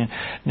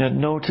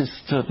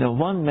noticed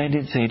one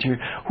meditator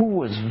who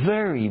was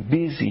very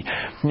busy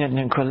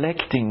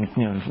collecting,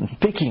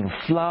 picking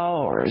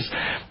flowers,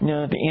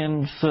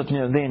 and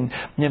then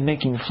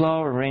making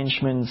flower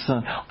arrangements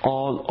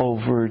all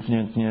over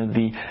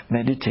the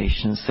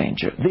meditation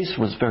center. This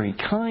was very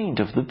kind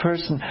of the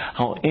person.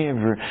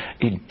 However,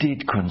 it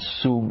did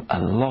consume a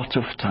lot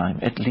of time.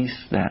 At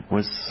least that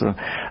was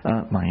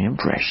my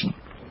impression.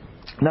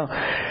 Now,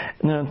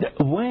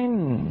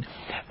 when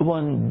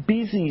one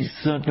busies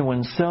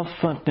oneself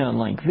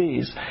like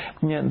this,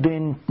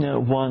 then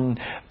one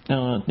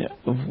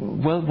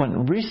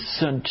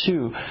risks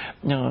to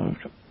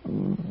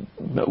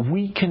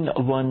weaken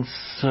one's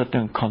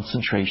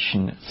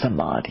concentration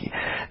samadhi,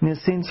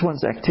 since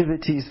one's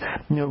activities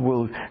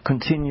will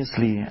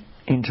continuously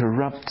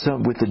interrupt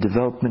with the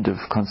development of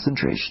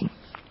concentration.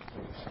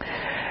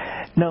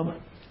 Now,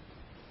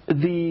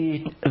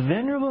 the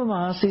Venerable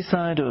Mahasi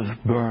Sayadaw of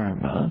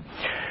Burma,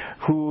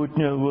 who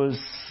was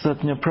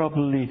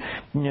probably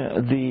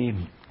the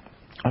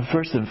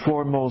first and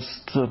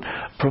foremost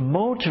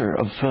promoter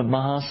of the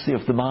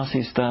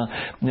Mahasi style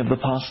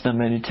Vipassana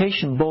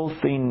meditation,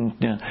 both in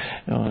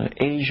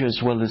Asia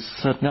as well as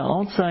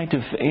outside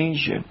of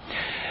Asia.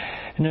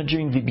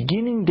 During the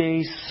beginning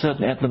days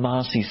at the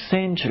Mahasi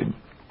Center,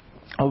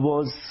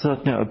 was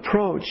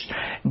approached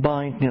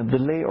by the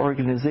lay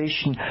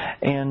organization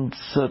and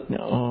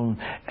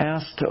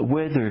asked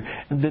whether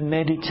the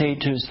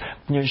meditators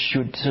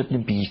should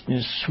be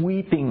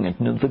sweeping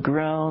the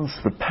grounds,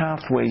 the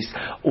pathways,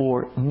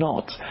 or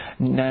not.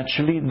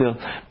 Naturally, there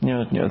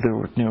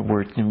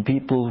were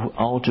people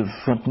out of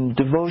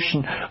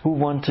devotion who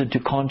wanted to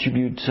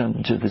contribute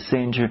to the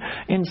center,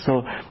 and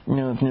so,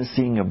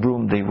 seeing a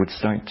broom, they would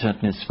start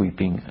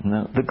sweeping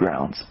the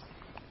grounds.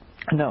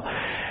 Now,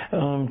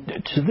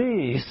 to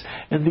this,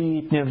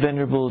 the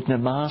Venerable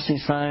Mahasi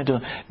Sayadaw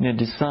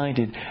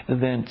decided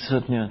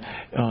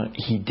that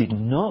he did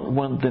not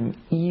want them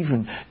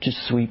even to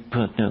sweep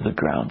the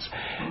grounds.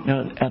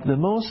 At the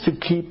most, to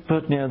keep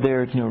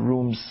their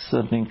rooms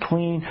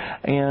clean,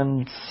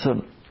 and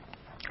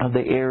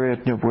the area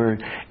where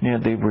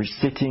they were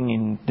sitting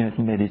in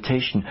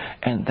meditation,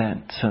 and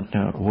that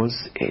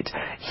was it.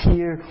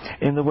 Here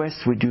in the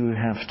West, we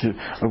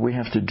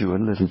have to do a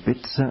little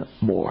bit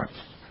more.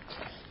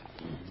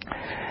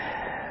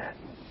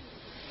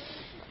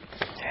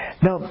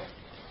 Now,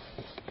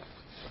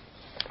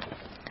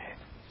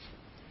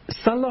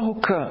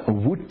 Salahuka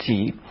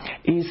Vutti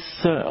is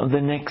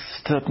the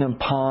next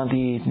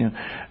Pali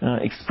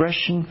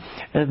expression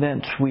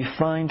that we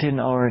find in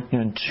our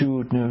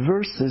two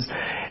verses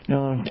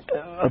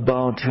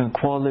about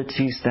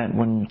qualities that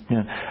one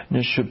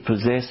should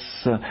possess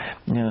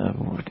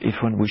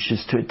if one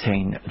wishes to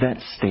attain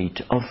that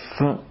state of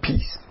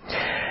peace.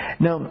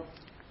 Now,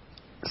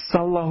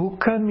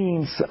 Salahuka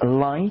means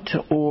light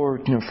or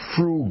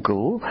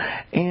frugal,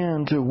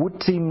 and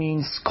Vutti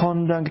means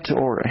conduct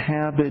or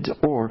habit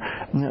or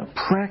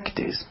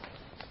practice.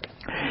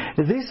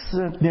 This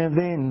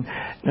then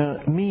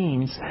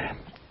means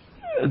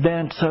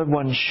that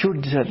one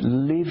should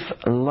live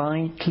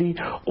lightly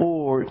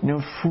or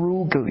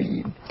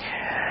frugally.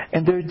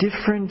 And there are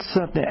different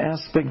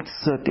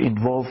aspects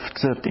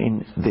involved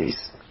in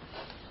this.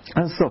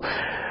 And so,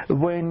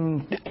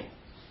 when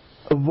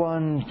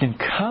one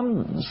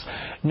comes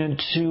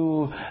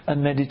to a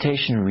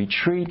meditation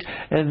retreat,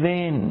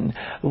 then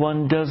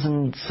one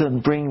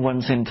doesn't bring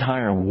one's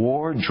entire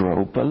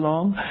wardrobe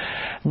along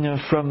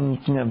from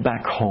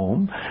back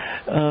home,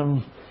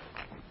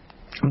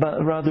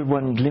 but rather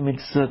one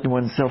limits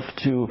oneself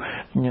to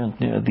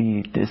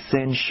the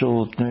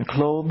essential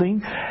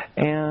clothing,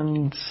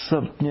 and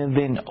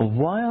then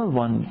while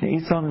one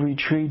is on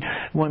retreat,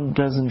 one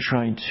doesn't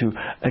try to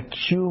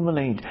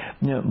accumulate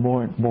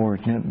more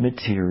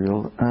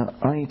material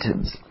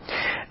items.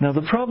 Now,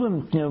 the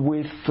problem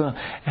with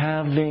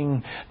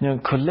having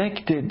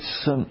collected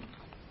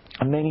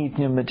many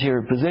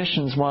material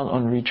possessions while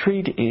on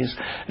retreat is,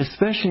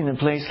 especially in a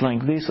place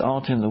like this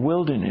out in the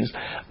wilderness,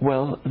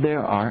 well,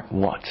 there are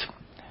what?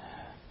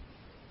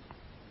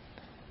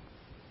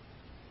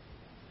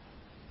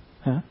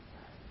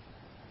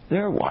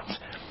 There are what?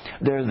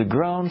 There are the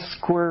ground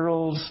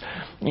squirrels,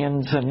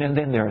 and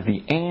then there are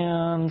the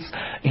ants,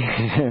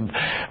 and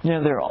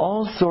there are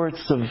all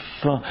sorts of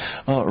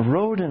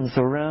rodents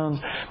around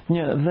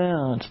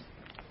that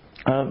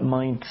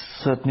might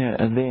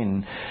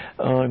then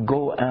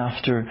go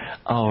after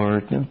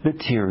our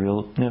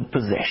material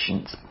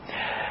possessions.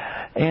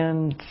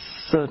 And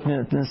so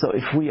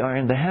if we are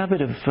in the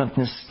habit of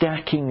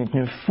stacking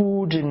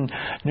food in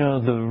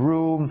the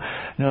room,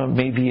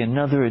 maybe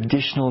another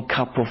additional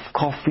cup of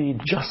coffee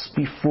just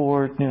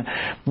before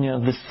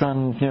the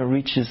sun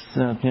reaches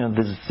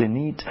the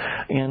zenith,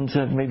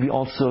 and maybe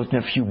also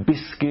a few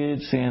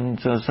biscuits and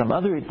some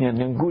other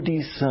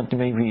goodies,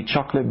 maybe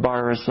chocolate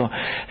bars.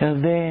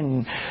 And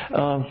then,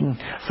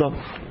 so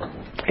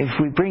if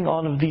we bring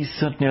all of these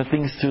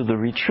things to the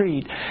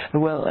retreat,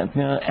 well,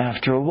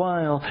 after a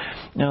while,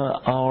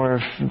 our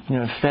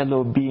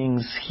fellow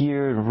beings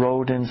here,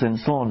 rodents and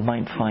so on,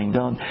 might find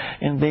out,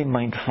 and they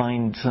might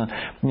find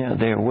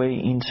their way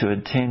into a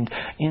tent,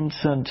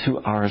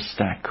 into our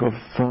stack of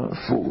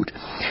food,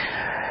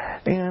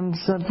 and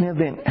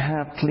then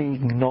happily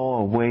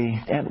gnaw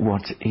away at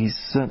what is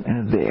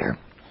there.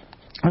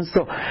 And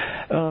so,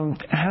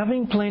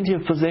 having plenty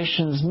of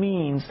possessions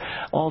means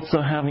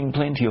also having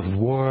plenty of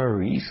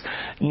worries,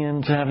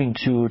 and having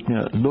to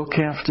look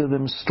after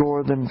them,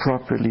 store them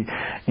properly,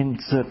 and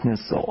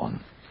so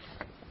on.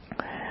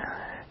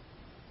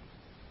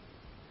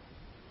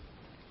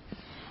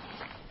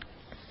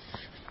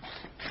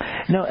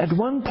 Now, at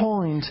one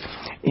point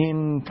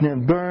in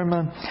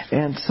Burma,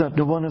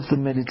 at one of the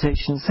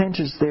meditation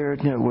centers there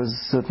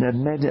was a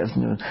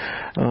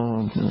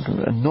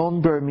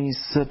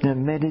non-Burmese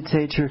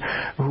meditator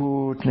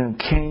who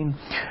came,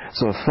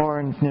 so a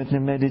foreign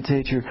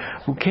meditator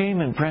who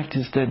came and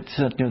practiced at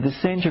the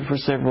center for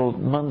several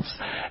months,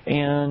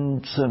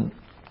 and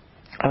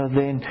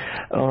then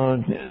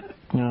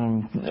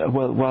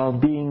while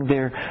being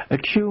there,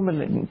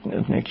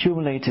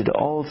 accumulated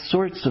all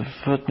sorts of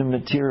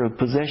material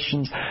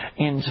possessions,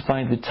 and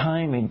when the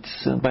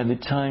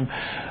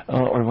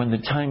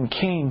time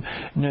came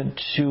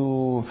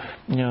to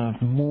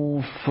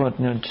move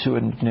to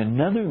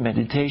another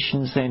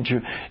meditation center,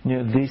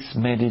 this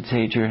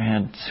meditator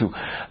had to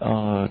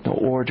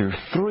order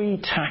 3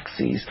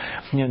 taxis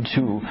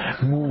to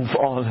move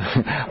all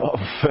of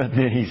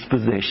his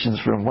possessions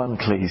from one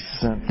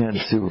place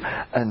to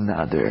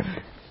another.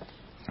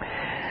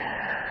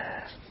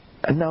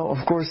 Now,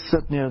 of course,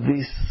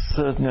 this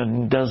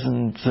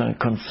doesn't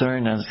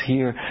concern us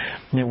here.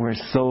 We're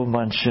so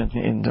much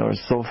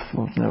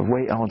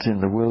way out in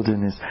the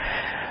wilderness.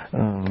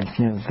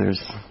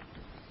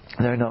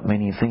 There are not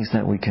many things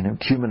that we can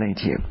accumulate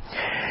here.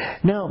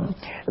 Now,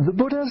 the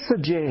Buddha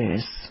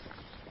suggests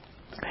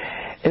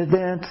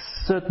that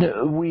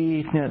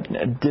we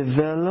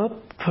develop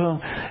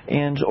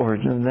or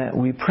that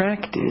we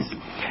practice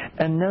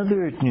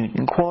another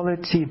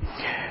quality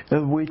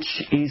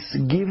which is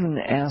given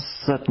as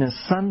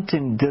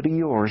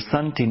santindriya or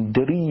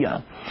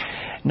santindriya.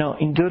 Now,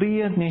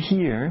 indriya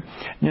here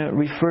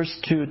refers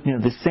to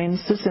the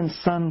senses, and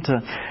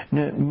santa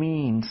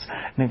means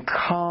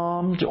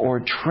calmed or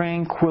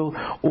tranquil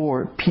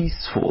or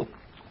peaceful.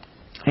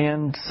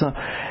 And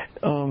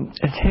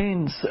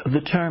hence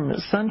the term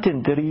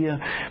santindriya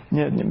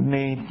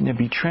may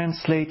be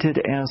translated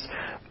as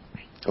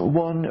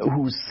one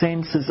whose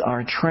senses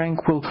are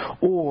tranquil,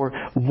 or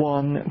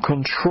one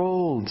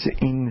controlled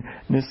in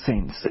the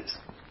senses.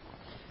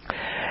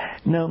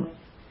 Now,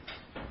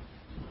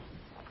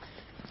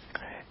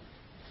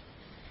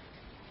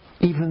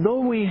 even though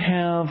we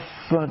have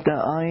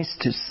the eyes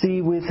to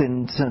see with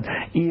and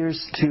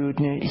ears to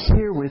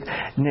hear with,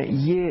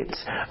 yet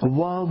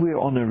while we're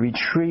on a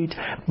retreat,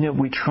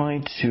 we try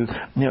to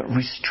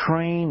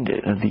restrain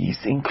these,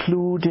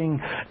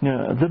 including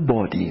the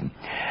body.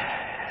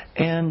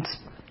 And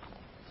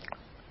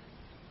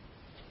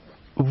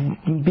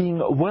being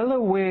well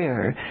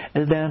aware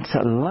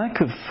that lack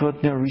of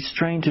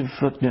restraint of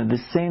the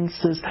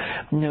senses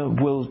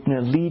will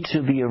lead to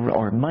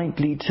or might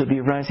lead to the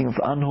arising of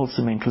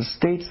unwholesome mental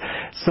states.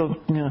 So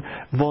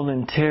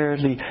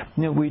voluntarily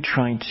we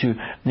try to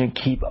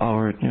keep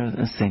our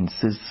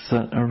senses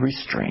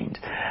restrained.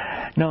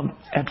 Now,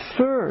 at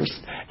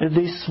first,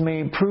 this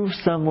may prove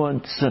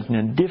somewhat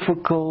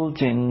difficult,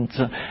 and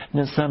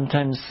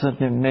sometimes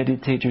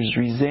meditators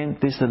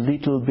resent this a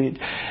little bit.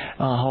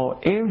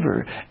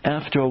 However,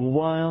 after a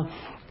while,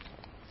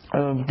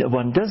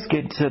 one does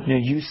get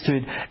used to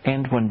it,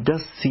 and one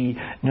does see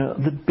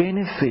the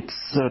benefits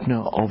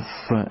of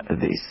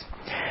this.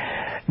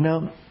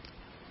 Now,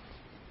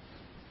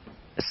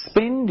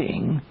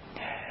 spending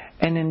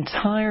an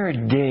entire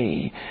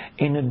day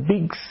in a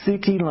big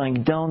city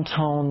like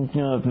downtown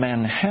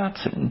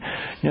Manhattan,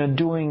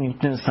 doing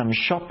some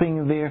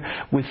shopping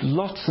there with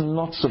lots and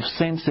lots of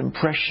sense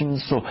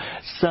impressions, so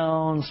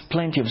sounds,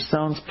 plenty of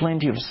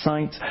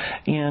sights,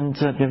 and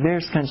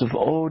various kinds of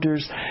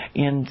odors,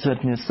 and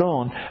so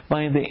on.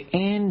 By the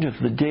end of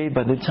the day,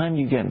 by the time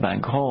you get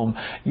back home,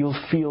 you'll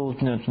feel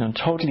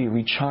totally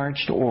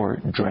recharged or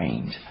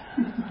drained.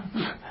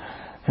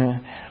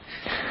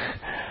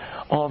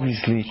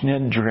 Obviously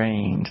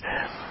drained.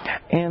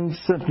 And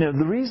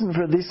the reason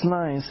for this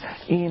lies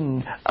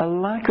in a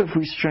lack of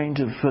restraint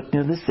of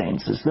the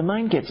senses. The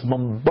mind gets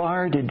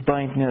bombarded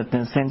by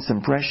the sense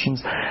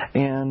impressions,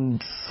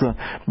 and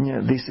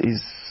this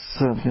is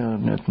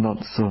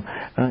not so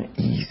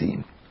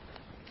easy.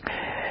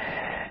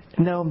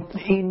 Now,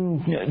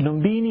 in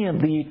Lumbini,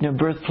 the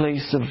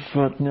birthplace of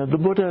the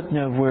Buddha,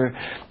 where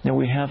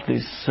we have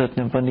this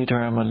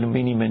Panditarama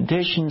Lumbini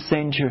Meditation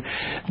Center,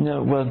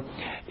 well,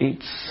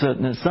 it's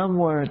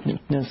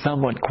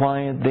somewhat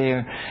quiet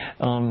there,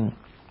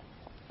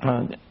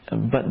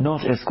 but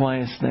not as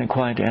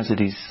quiet as it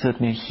is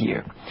certainly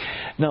here.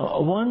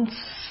 Now, once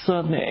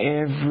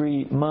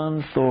every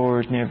month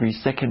or every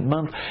second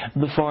month,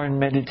 the foreign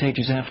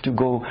meditators have to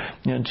go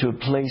to a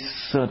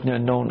place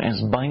known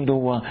as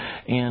Baidoa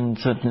and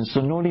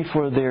Sonoli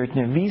for their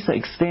visa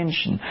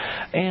extension.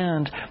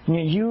 And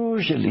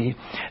usually,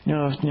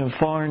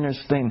 foreigners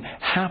then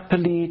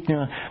happily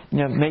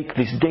make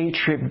this day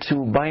trip to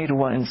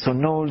Baidoa and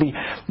Sonoli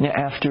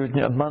after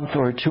a month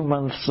or 2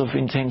 months of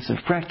intensive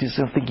practice,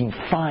 of thinking,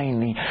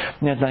 finally,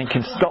 that I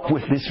can stop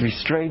with this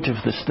restraint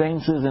of the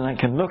senses and I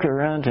can look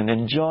around and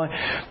enjoy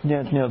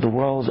the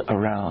world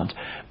around.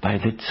 By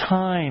the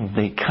time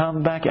they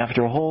come back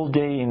after a whole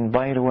day in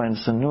Baidoa and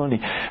Sonoli,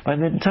 by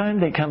the time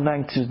they come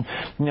back to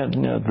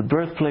the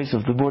birthplace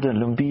of the Buddha,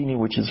 Lumbini,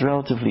 which is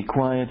relatively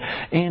quiet,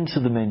 into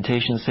the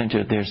meditation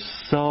center, they're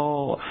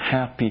so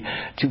happy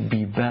to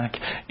be back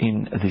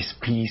in this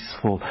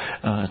peaceful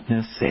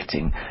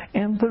setting.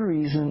 And the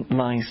reason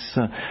lies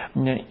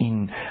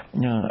in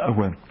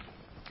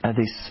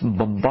this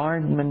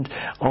bombardment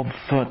of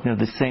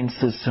the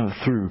senses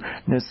through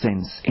the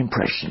sense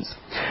impressions.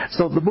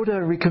 So the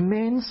Buddha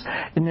recommends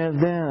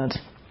that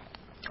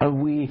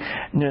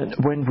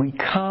when we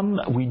come,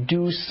 we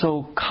do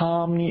so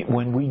calmly.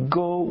 When we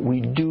go,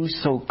 we do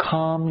so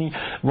calmly.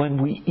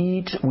 When we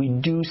eat, we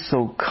do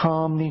so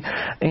calmly.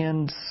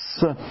 And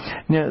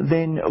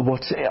then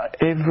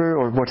whatever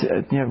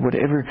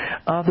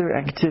other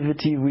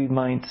activity we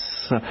might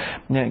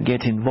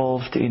get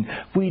involved in,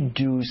 we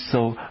do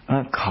so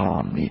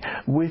calmly,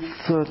 with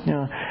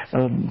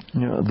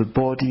the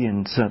body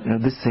and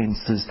the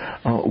senses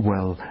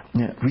well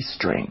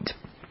restrained.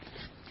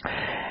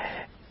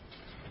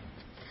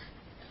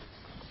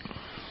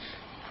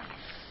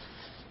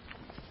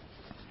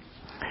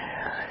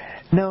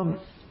 Now,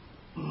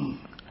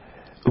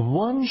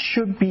 one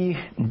should be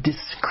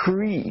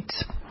discreet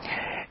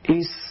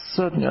is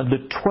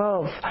the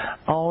 12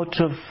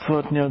 out of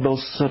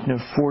those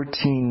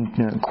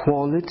 14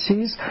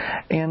 qualities,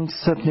 and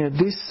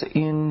this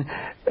in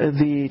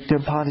the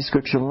Pali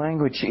scriptural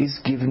language is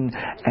given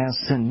as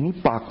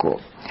nipako.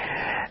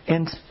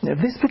 And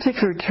this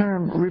particular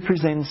term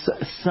represents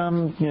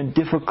some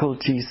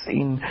difficulties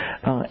in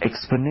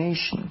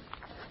explanation.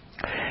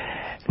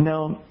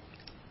 Now,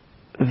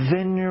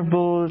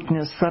 Venerable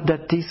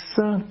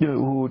Sadatissa,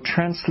 who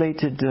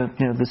translated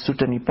the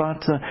Sutta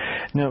Nipata,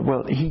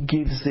 well, he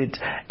gives it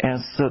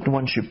as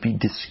one should be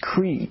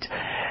discreet.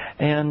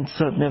 and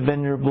the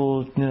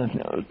Venerable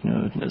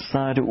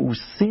Sayadaw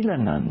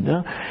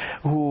Usilananda,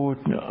 who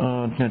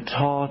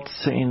taught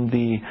in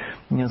the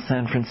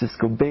San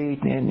Francisco Bay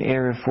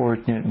area for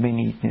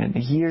many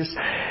years,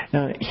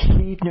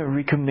 he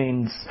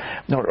recommends,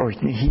 or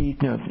he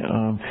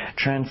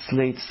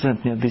translates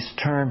this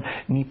term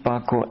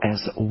Nipako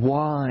as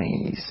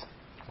wise.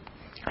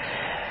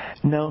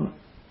 Now,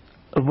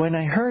 when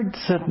I heard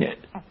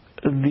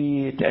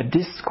the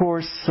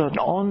discourse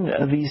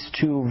on these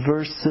two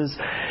verses,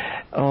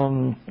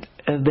 then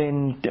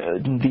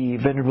the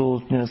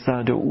Venerable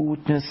Sayadaw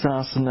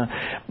Uttasasana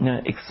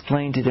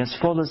explained it as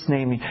follows,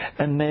 namely,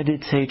 a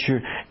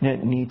meditator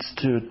needs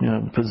to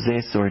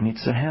possess or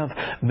needs to have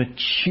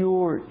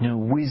mature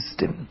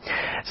wisdom.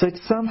 So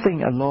it's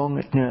something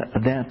along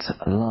that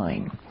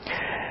line.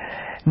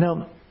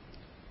 Now,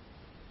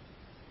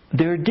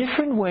 there are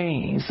different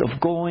ways of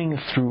going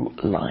through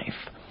life.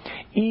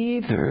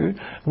 Either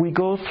we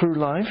go through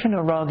life in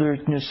a rather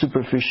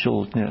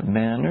superficial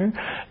manner,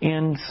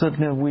 and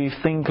we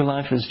think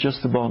life is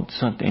just about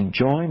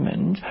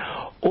enjoyment,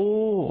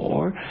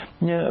 or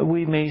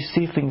we may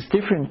see things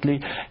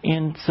differently,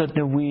 and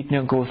we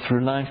go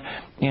through life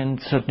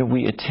and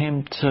we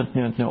attempt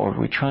or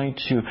we try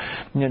to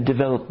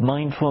develop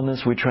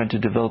mindfulness, we try to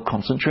develop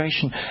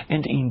concentration,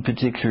 and in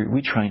particular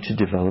we try to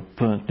develop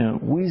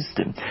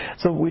wisdom.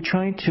 So we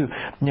try to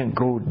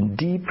go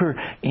deeper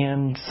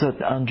and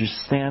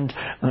understand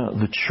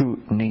the true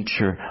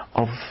nature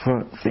of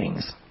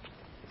things.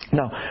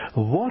 Now,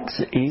 what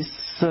is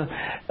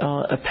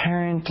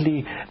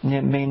apparently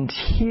meant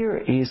here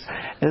is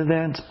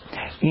that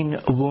in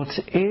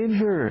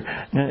whatever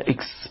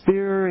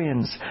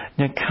experience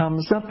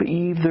comes up,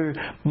 either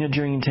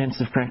during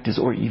intensive practice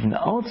or even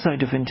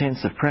outside of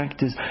intensive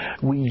practice,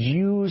 we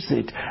use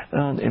it.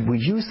 We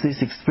use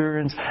this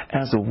experience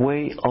as a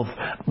way of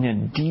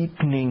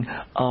deepening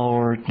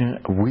our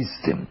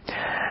wisdom,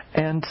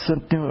 and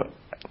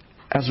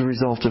as a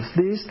result of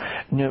this,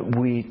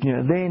 we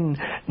then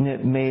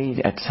may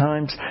at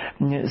times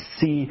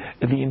see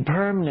the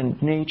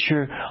impermanent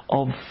nature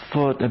of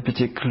a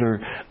particular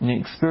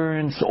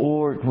experience,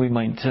 or we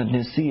might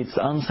see its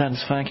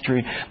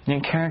unsatisfactory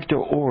character,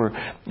 or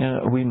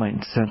we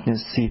might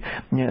see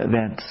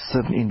that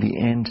in the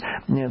end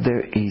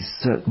there is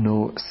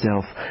no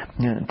self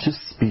to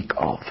speak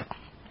of.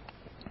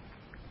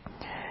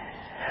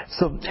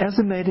 So, as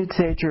a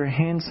meditator,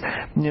 hence,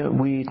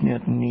 we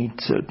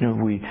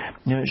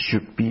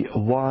should be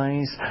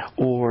wise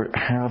or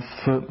have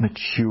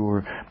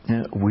mature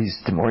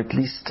wisdom, or at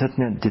least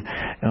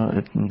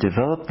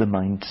develop the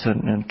mind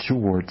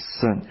towards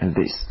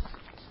this.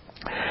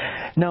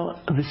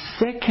 Now, the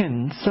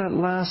second,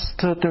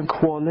 last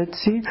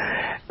quality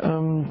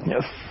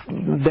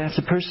that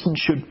a person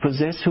should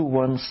possess who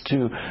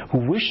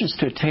wishes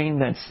to attain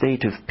that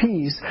state of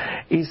peace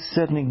is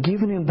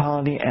given in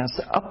Pali as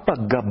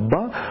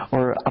apagabba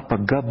or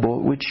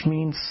apagabbo, which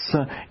means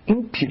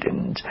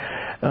impudent,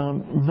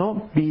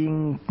 not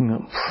being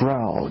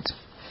proud.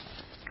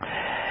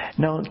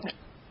 Now,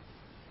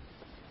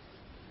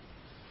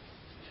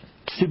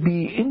 to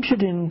be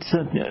impudent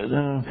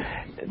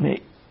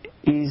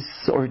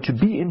to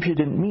be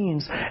impudent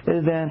means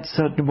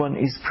that one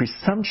is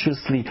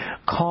presumptuously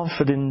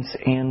confident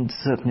and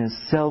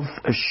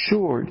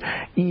self-assured,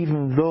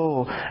 even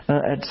though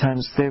at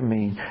times there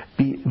may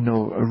be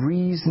no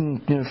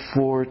reason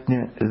for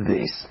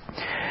this.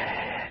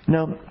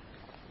 Now,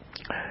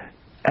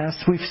 as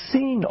we've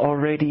seen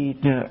already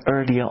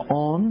earlier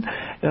on,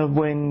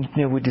 when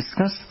we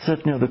discussed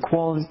the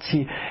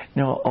quality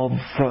of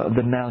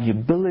the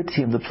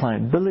malleability and the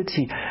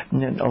pliability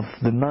of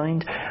the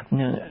mind,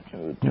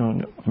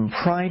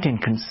 pride and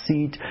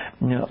conceit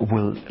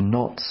will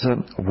not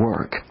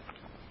work.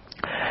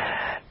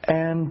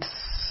 And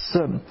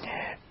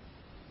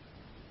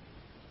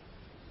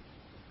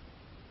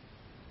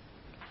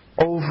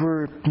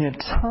over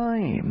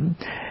time,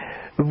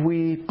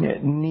 we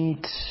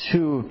need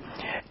to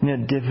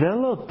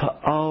develop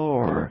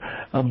our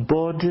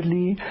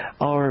bodily,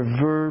 our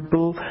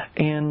verbal,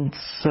 and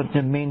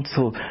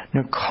mental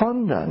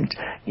conduct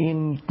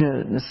in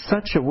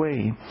such a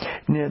way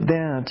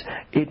that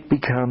it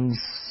becomes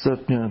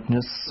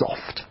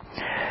soft.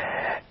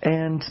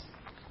 And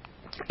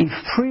if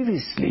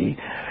previously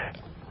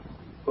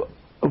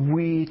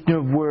we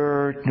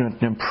were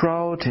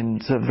proud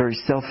and very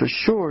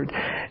self-assured,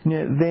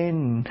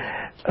 then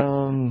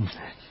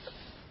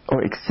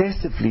or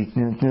excessively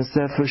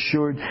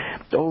self-assured,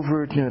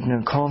 over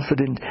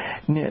confident,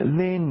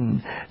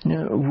 then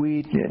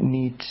we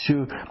need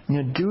to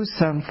do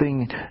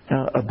something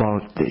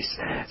about this.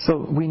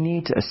 So we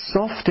need a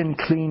soft and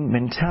clean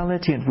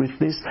mentality, and with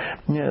this,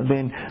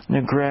 then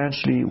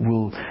gradually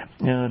we'll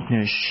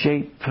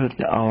shape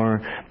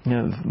our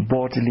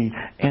bodily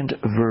and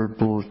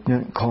verbal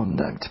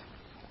conduct.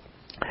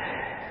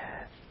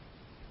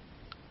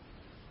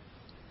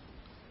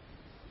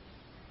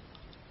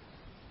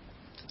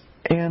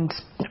 And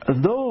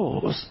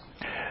those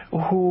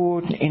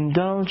who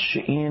indulge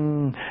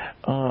in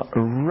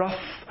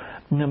rough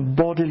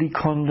bodily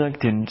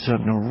conduct and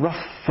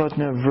rough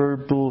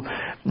verbal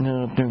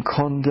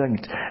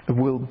conduct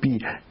will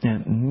be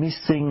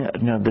missing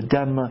the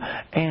Dhamma,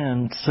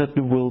 and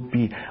will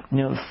be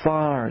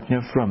far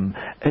from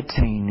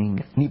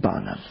attaining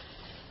Nibbana.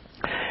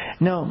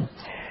 Now,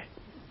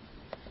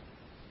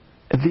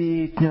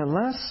 the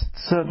last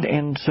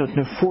and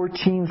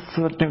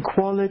 14th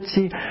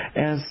quality,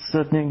 as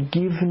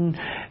given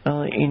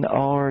in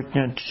our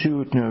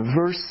two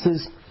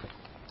verses,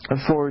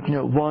 for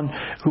one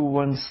who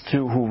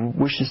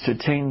wishes to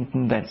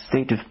attain that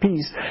state of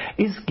peace,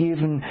 is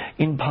given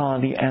in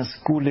Pali as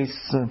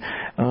kulesu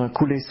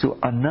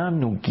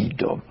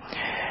ananugido.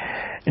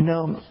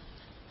 Now,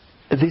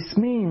 this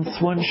means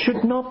one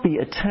should not be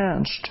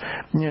attached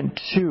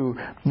to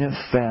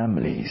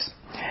families.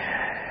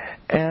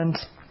 And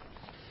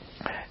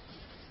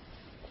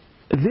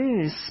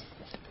this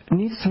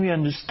needs to be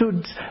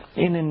understood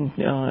in an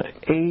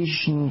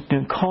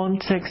Asian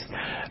context,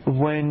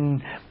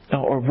 when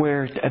or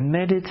where a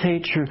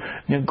meditator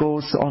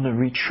goes on a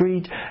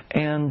retreat,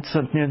 and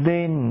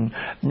then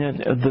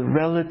the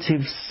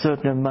relatives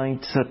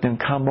might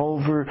come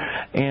over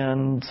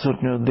and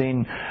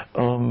then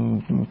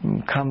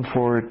come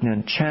for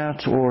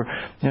chat, or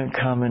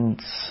come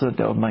and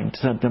might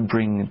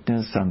bring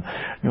some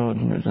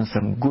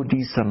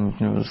goodies,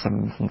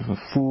 some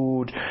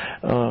food,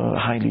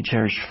 highly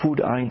cherished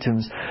food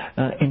items,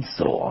 and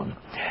so on.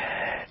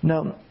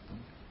 Now,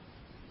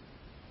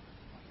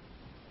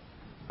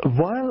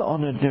 while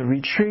on a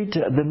retreat,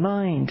 the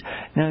mind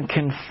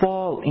can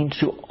fall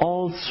into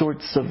all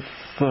sorts of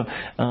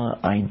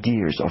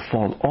ideas, or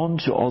fall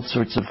onto all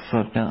sorts of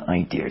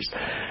ideas.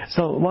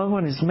 So while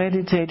one is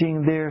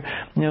meditating there,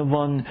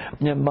 one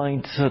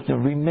might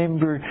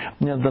remember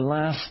the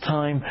last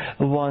time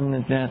one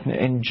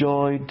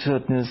enjoyed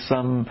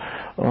some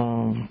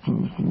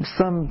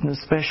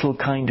special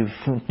kind of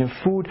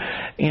food,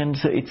 and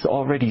it's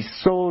already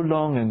so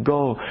long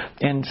ago,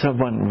 and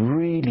one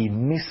really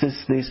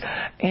misses this.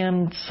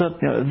 And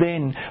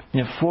then,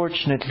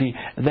 fortunately,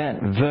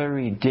 that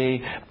very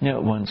day,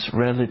 one's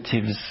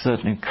relatives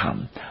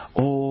come.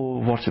 Oh,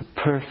 what a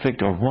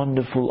perfect or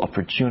wonderful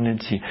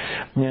opportunity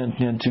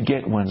to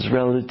get one's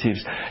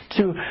relatives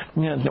to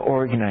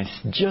organize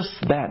just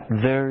that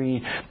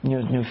very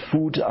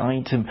food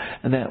item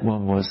that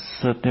one was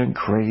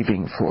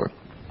craving for.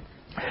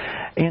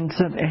 And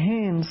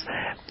hence,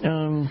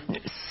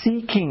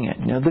 seeking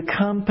the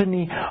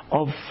company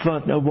of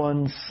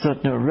one's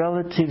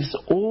relatives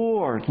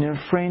or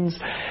friends,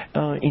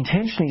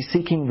 intentionally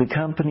seeking the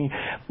company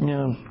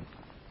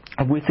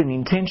with an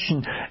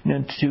intention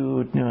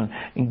to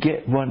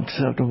get what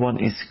one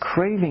is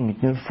craving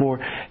for,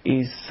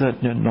 is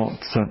not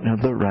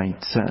the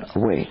right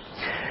way.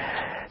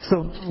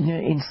 So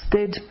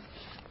instead,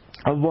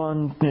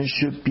 one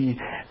should be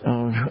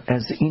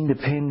as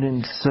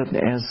independent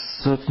as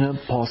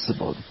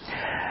possible.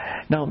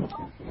 Now,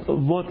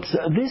 what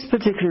this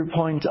particular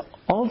point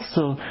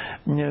also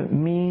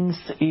means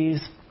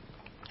is,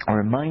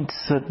 or might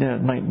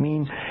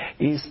mean,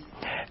 is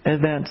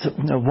that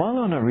while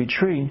on a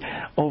retreat,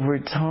 over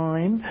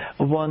time,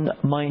 one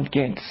might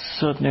get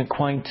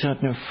quite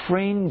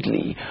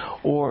friendly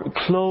or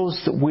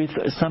close with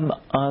some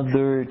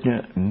other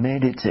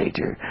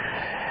meditator.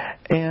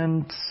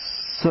 And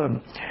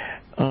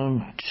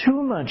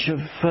too much of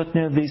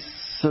this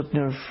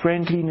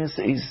friendliness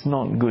is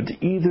not good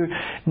either,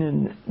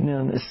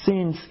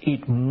 since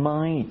it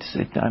might,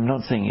 I'm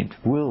not saying it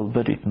will,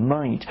 but it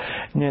might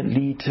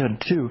lead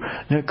to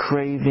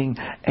craving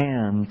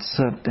and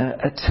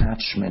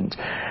attachment.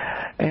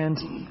 And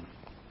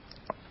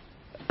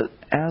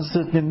as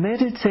the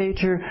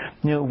meditator,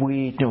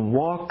 we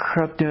walk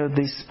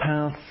this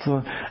path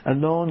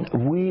alone.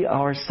 We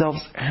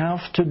ourselves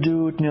have to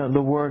do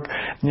the work.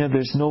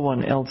 There's no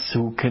one else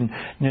who can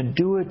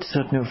do it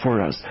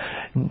for us.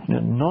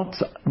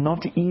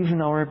 Not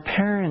even our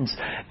parents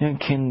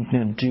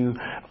can do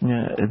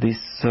this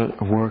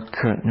work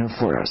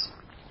for us.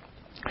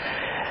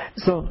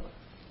 So,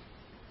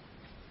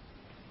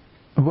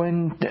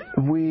 when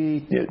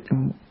we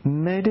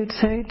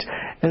meditate,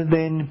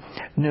 then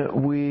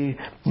we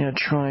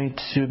try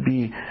to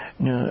be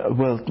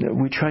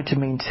we try to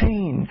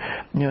maintain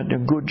a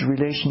good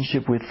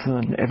relationship with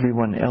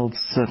everyone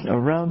else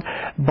around,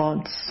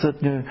 but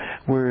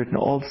we're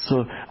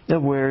also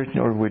aware,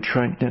 or we're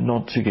trying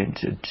not to get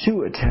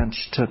too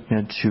attached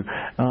to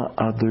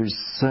others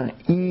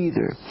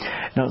either.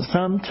 Now,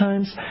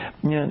 sometimes,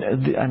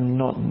 I'm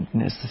not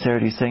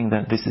necessarily saying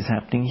that this is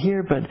happening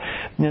here, but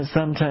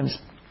sometimes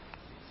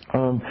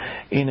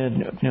in a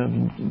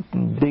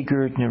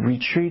bigger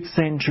retreat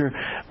center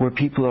where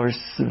people are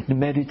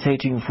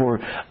meditating for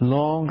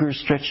longer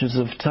stretches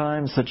of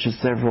time, such as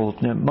several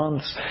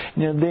months,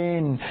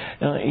 then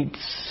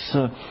it's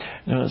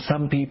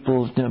some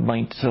people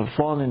might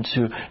fall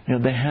into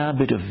the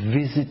habit of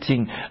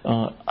visiting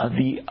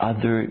the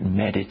other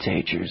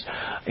meditators,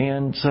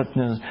 and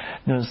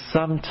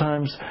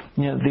sometimes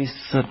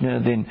this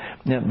then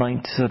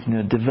might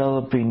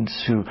develop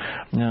into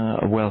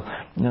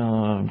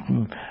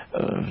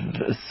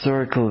a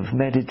circle of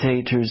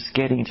meditators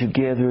getting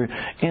together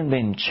and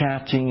then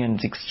chatting and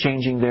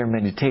exchanging their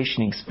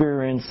meditation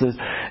experiences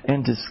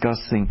and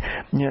discussing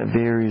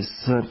various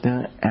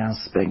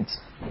aspects.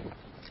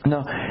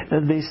 Now,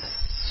 this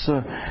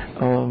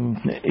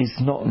is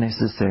not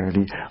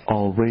necessarily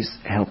always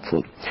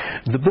helpful.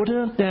 The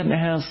Buddha then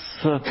has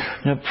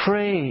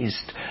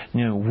praised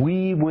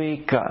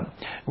Viveka,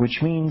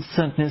 which means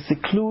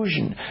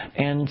seclusion,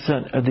 and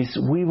this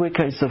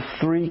Viveka is of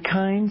three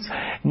kinds,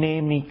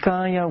 namely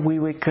Kaya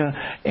Viveka,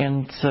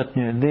 and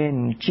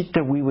then Chitta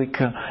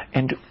Viveka,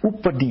 and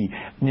Upadi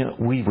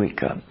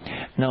Viveka.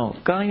 Now,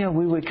 Kaya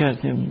Viveka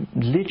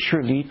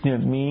literally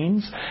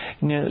means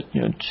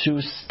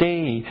to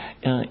stay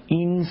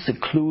in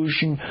seclusion,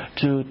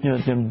 to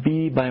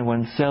be by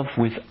oneself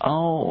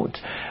without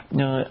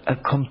a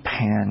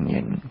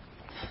companion.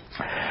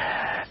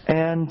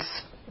 And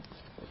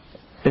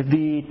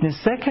the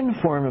second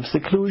form of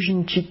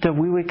seclusion, Chitta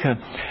Viveka,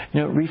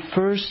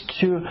 refers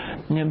to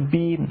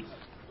be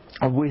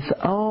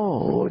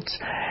without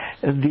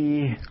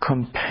the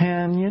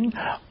companion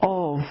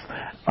of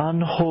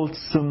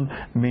unwholesome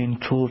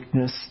mental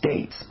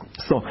states.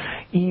 So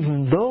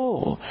even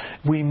though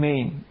we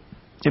may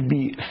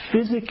be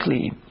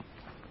physically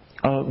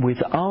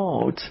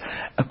without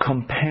a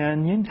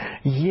companion,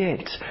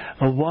 yet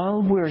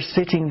while we're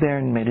sitting there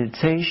in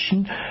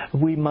meditation,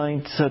 we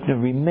might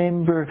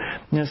remember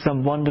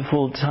some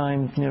wonderful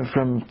time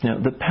from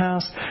the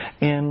past,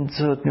 and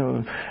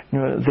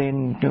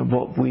then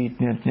what we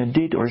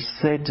did or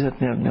said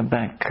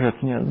back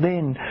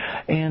then,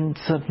 and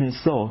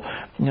so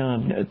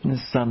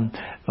some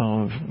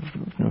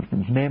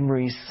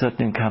memories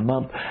come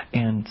up,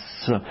 and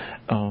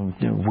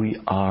we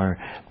are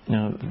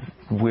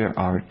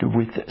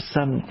with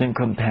some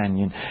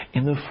companion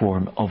in the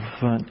form of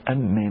a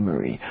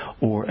memory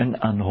or an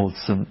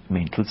unwholesome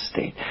mental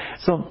state.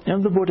 So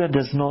the Buddha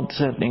does not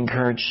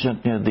encourage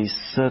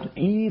this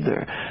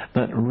either,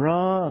 but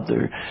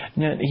rather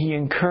he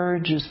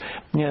encourages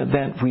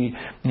that we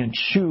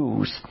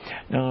choose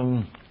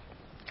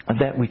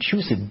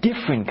a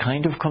different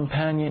kind of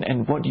companion.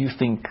 And what do you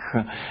think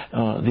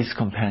this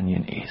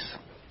companion is?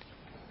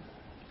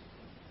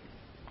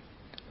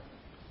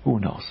 Who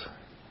knows?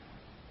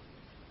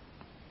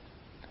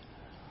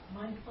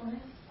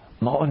 Mindfulness?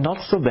 No, not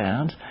so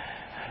bad.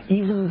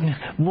 Even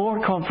more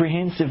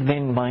comprehensive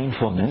than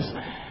mindfulness.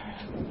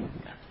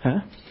 Huh?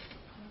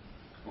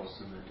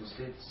 Wholesome mental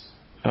states.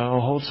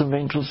 Wholesome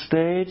mental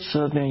states,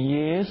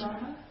 yes.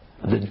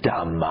 The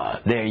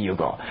Dhamma, there you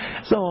go.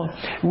 So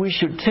we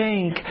should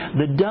take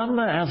the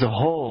Dhamma as a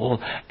whole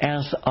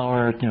as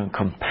our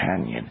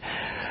companion.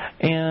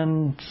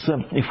 And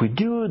if we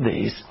do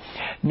this,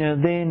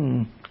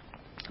 then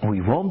we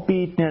won't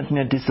be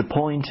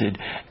disappointed,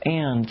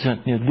 and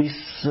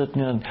this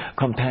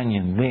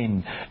companion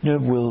then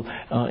will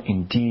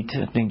indeed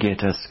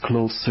get us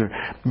closer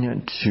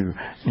to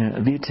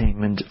the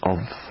attainment of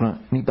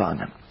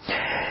Nibbana.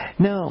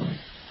 Now,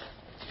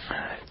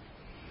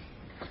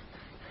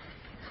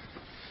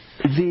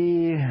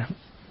 the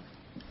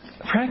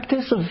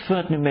practice of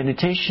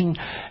meditation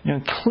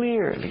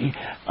clearly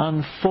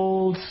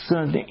unfolds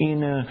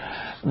in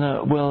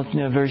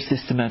a very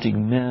systematic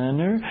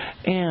manner,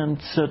 and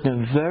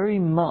very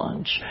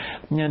much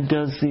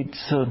does it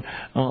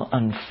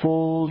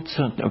unfold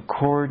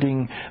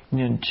according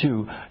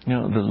to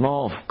the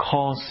law of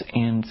cause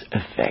and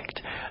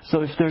effect.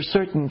 So if there are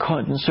certain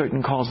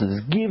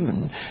causes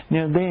given,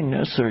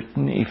 then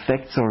certain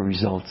effects or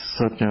results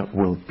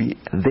will be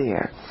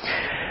there.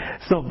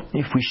 So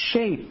if we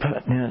shape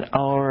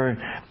our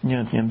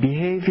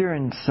behavior,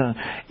 and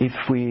if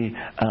we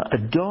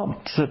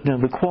adopt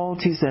the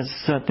qualities as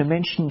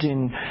mentioned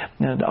in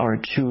our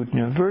two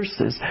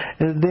verses,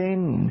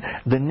 then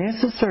the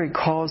necessary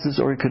causes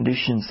or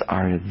conditions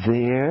are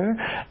there,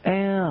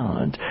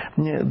 and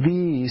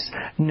these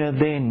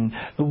then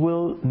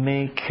will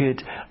make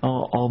it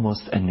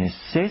almost a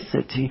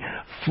necessity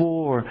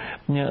for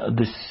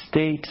the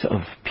state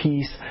of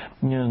peace,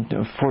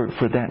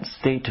 for that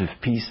state of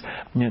peace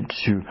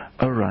to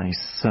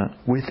arise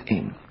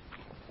within.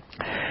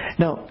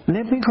 Now,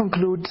 let me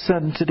conclude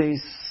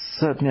today's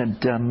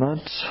Dhamma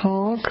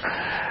talk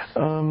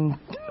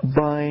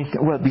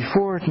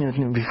before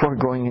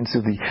going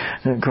into the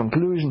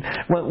conclusion.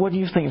 Well, what do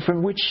you think?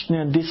 From which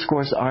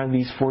discourse are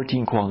these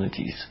 14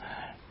 qualities?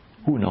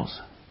 Who knows?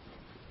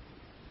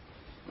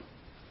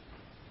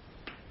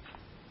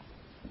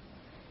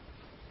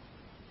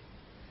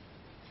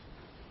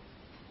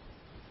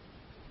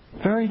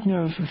 Very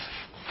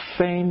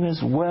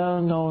famous,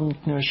 well-known,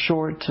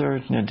 shorter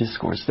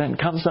discourse. Then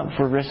comes up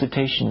for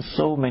recitation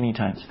so many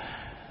times.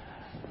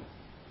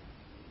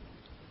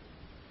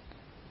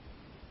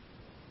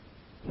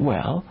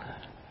 Well,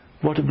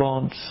 what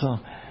about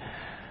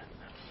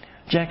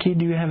Jackie?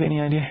 Do you have any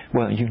idea?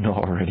 Well, you know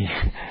already.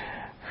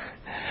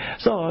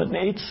 So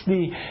it's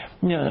the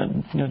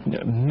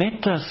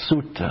Metta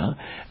Sutta,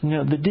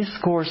 the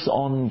discourse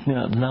on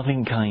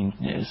loving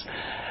kindness,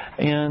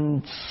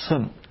 and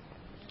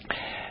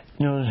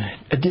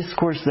a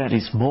discourse that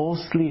is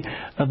mostly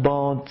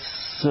about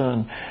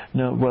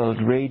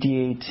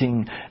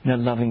radiating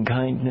loving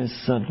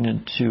kindness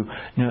to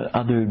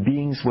other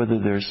beings, whether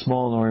they're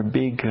small or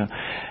big,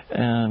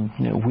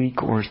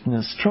 weak or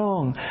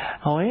strong.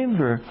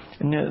 However,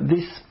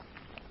 this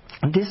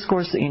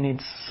discourse in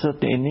its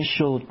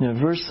initial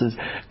verses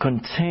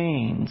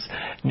contains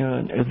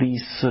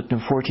these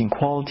 14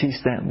 qualities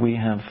that we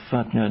have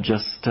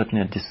just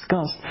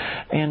discussed,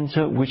 and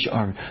which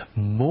are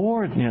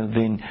more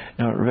than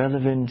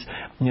relevant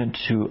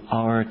to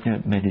our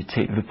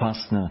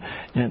Vipassana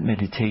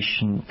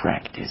meditation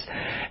practice.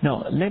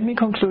 Now, let me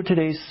conclude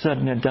today's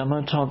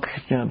Dhamma talk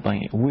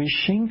by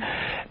wishing,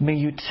 may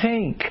you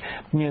take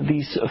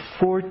these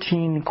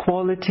 14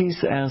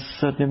 qualities as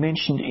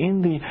mentioned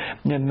in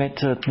the Metta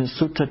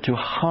Sutta to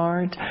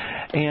heart,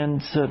 and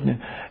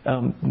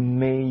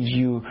may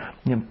you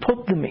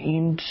put them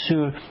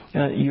into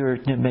your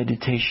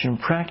meditation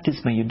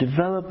practice. May you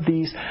develop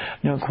these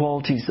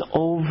qualities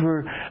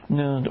over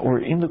or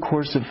in the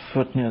course of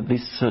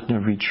this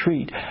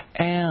retreat,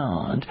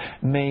 and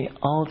may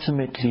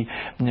ultimately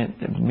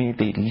may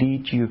they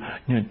lead you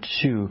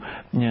to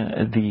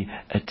the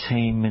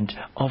attainment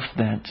of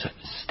that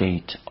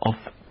state of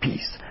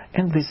peace.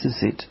 And this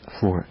is it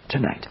for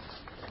tonight.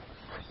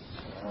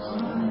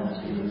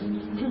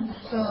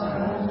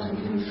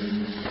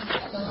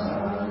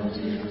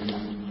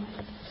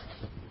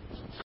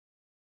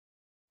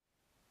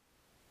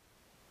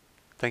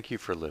 Thank you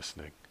for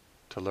listening.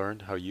 To learn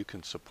how you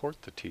can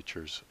support the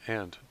teachers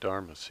and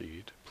Dharma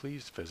Seed,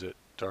 please visit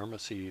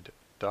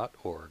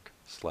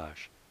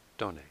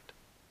dharmaseed.org/donate.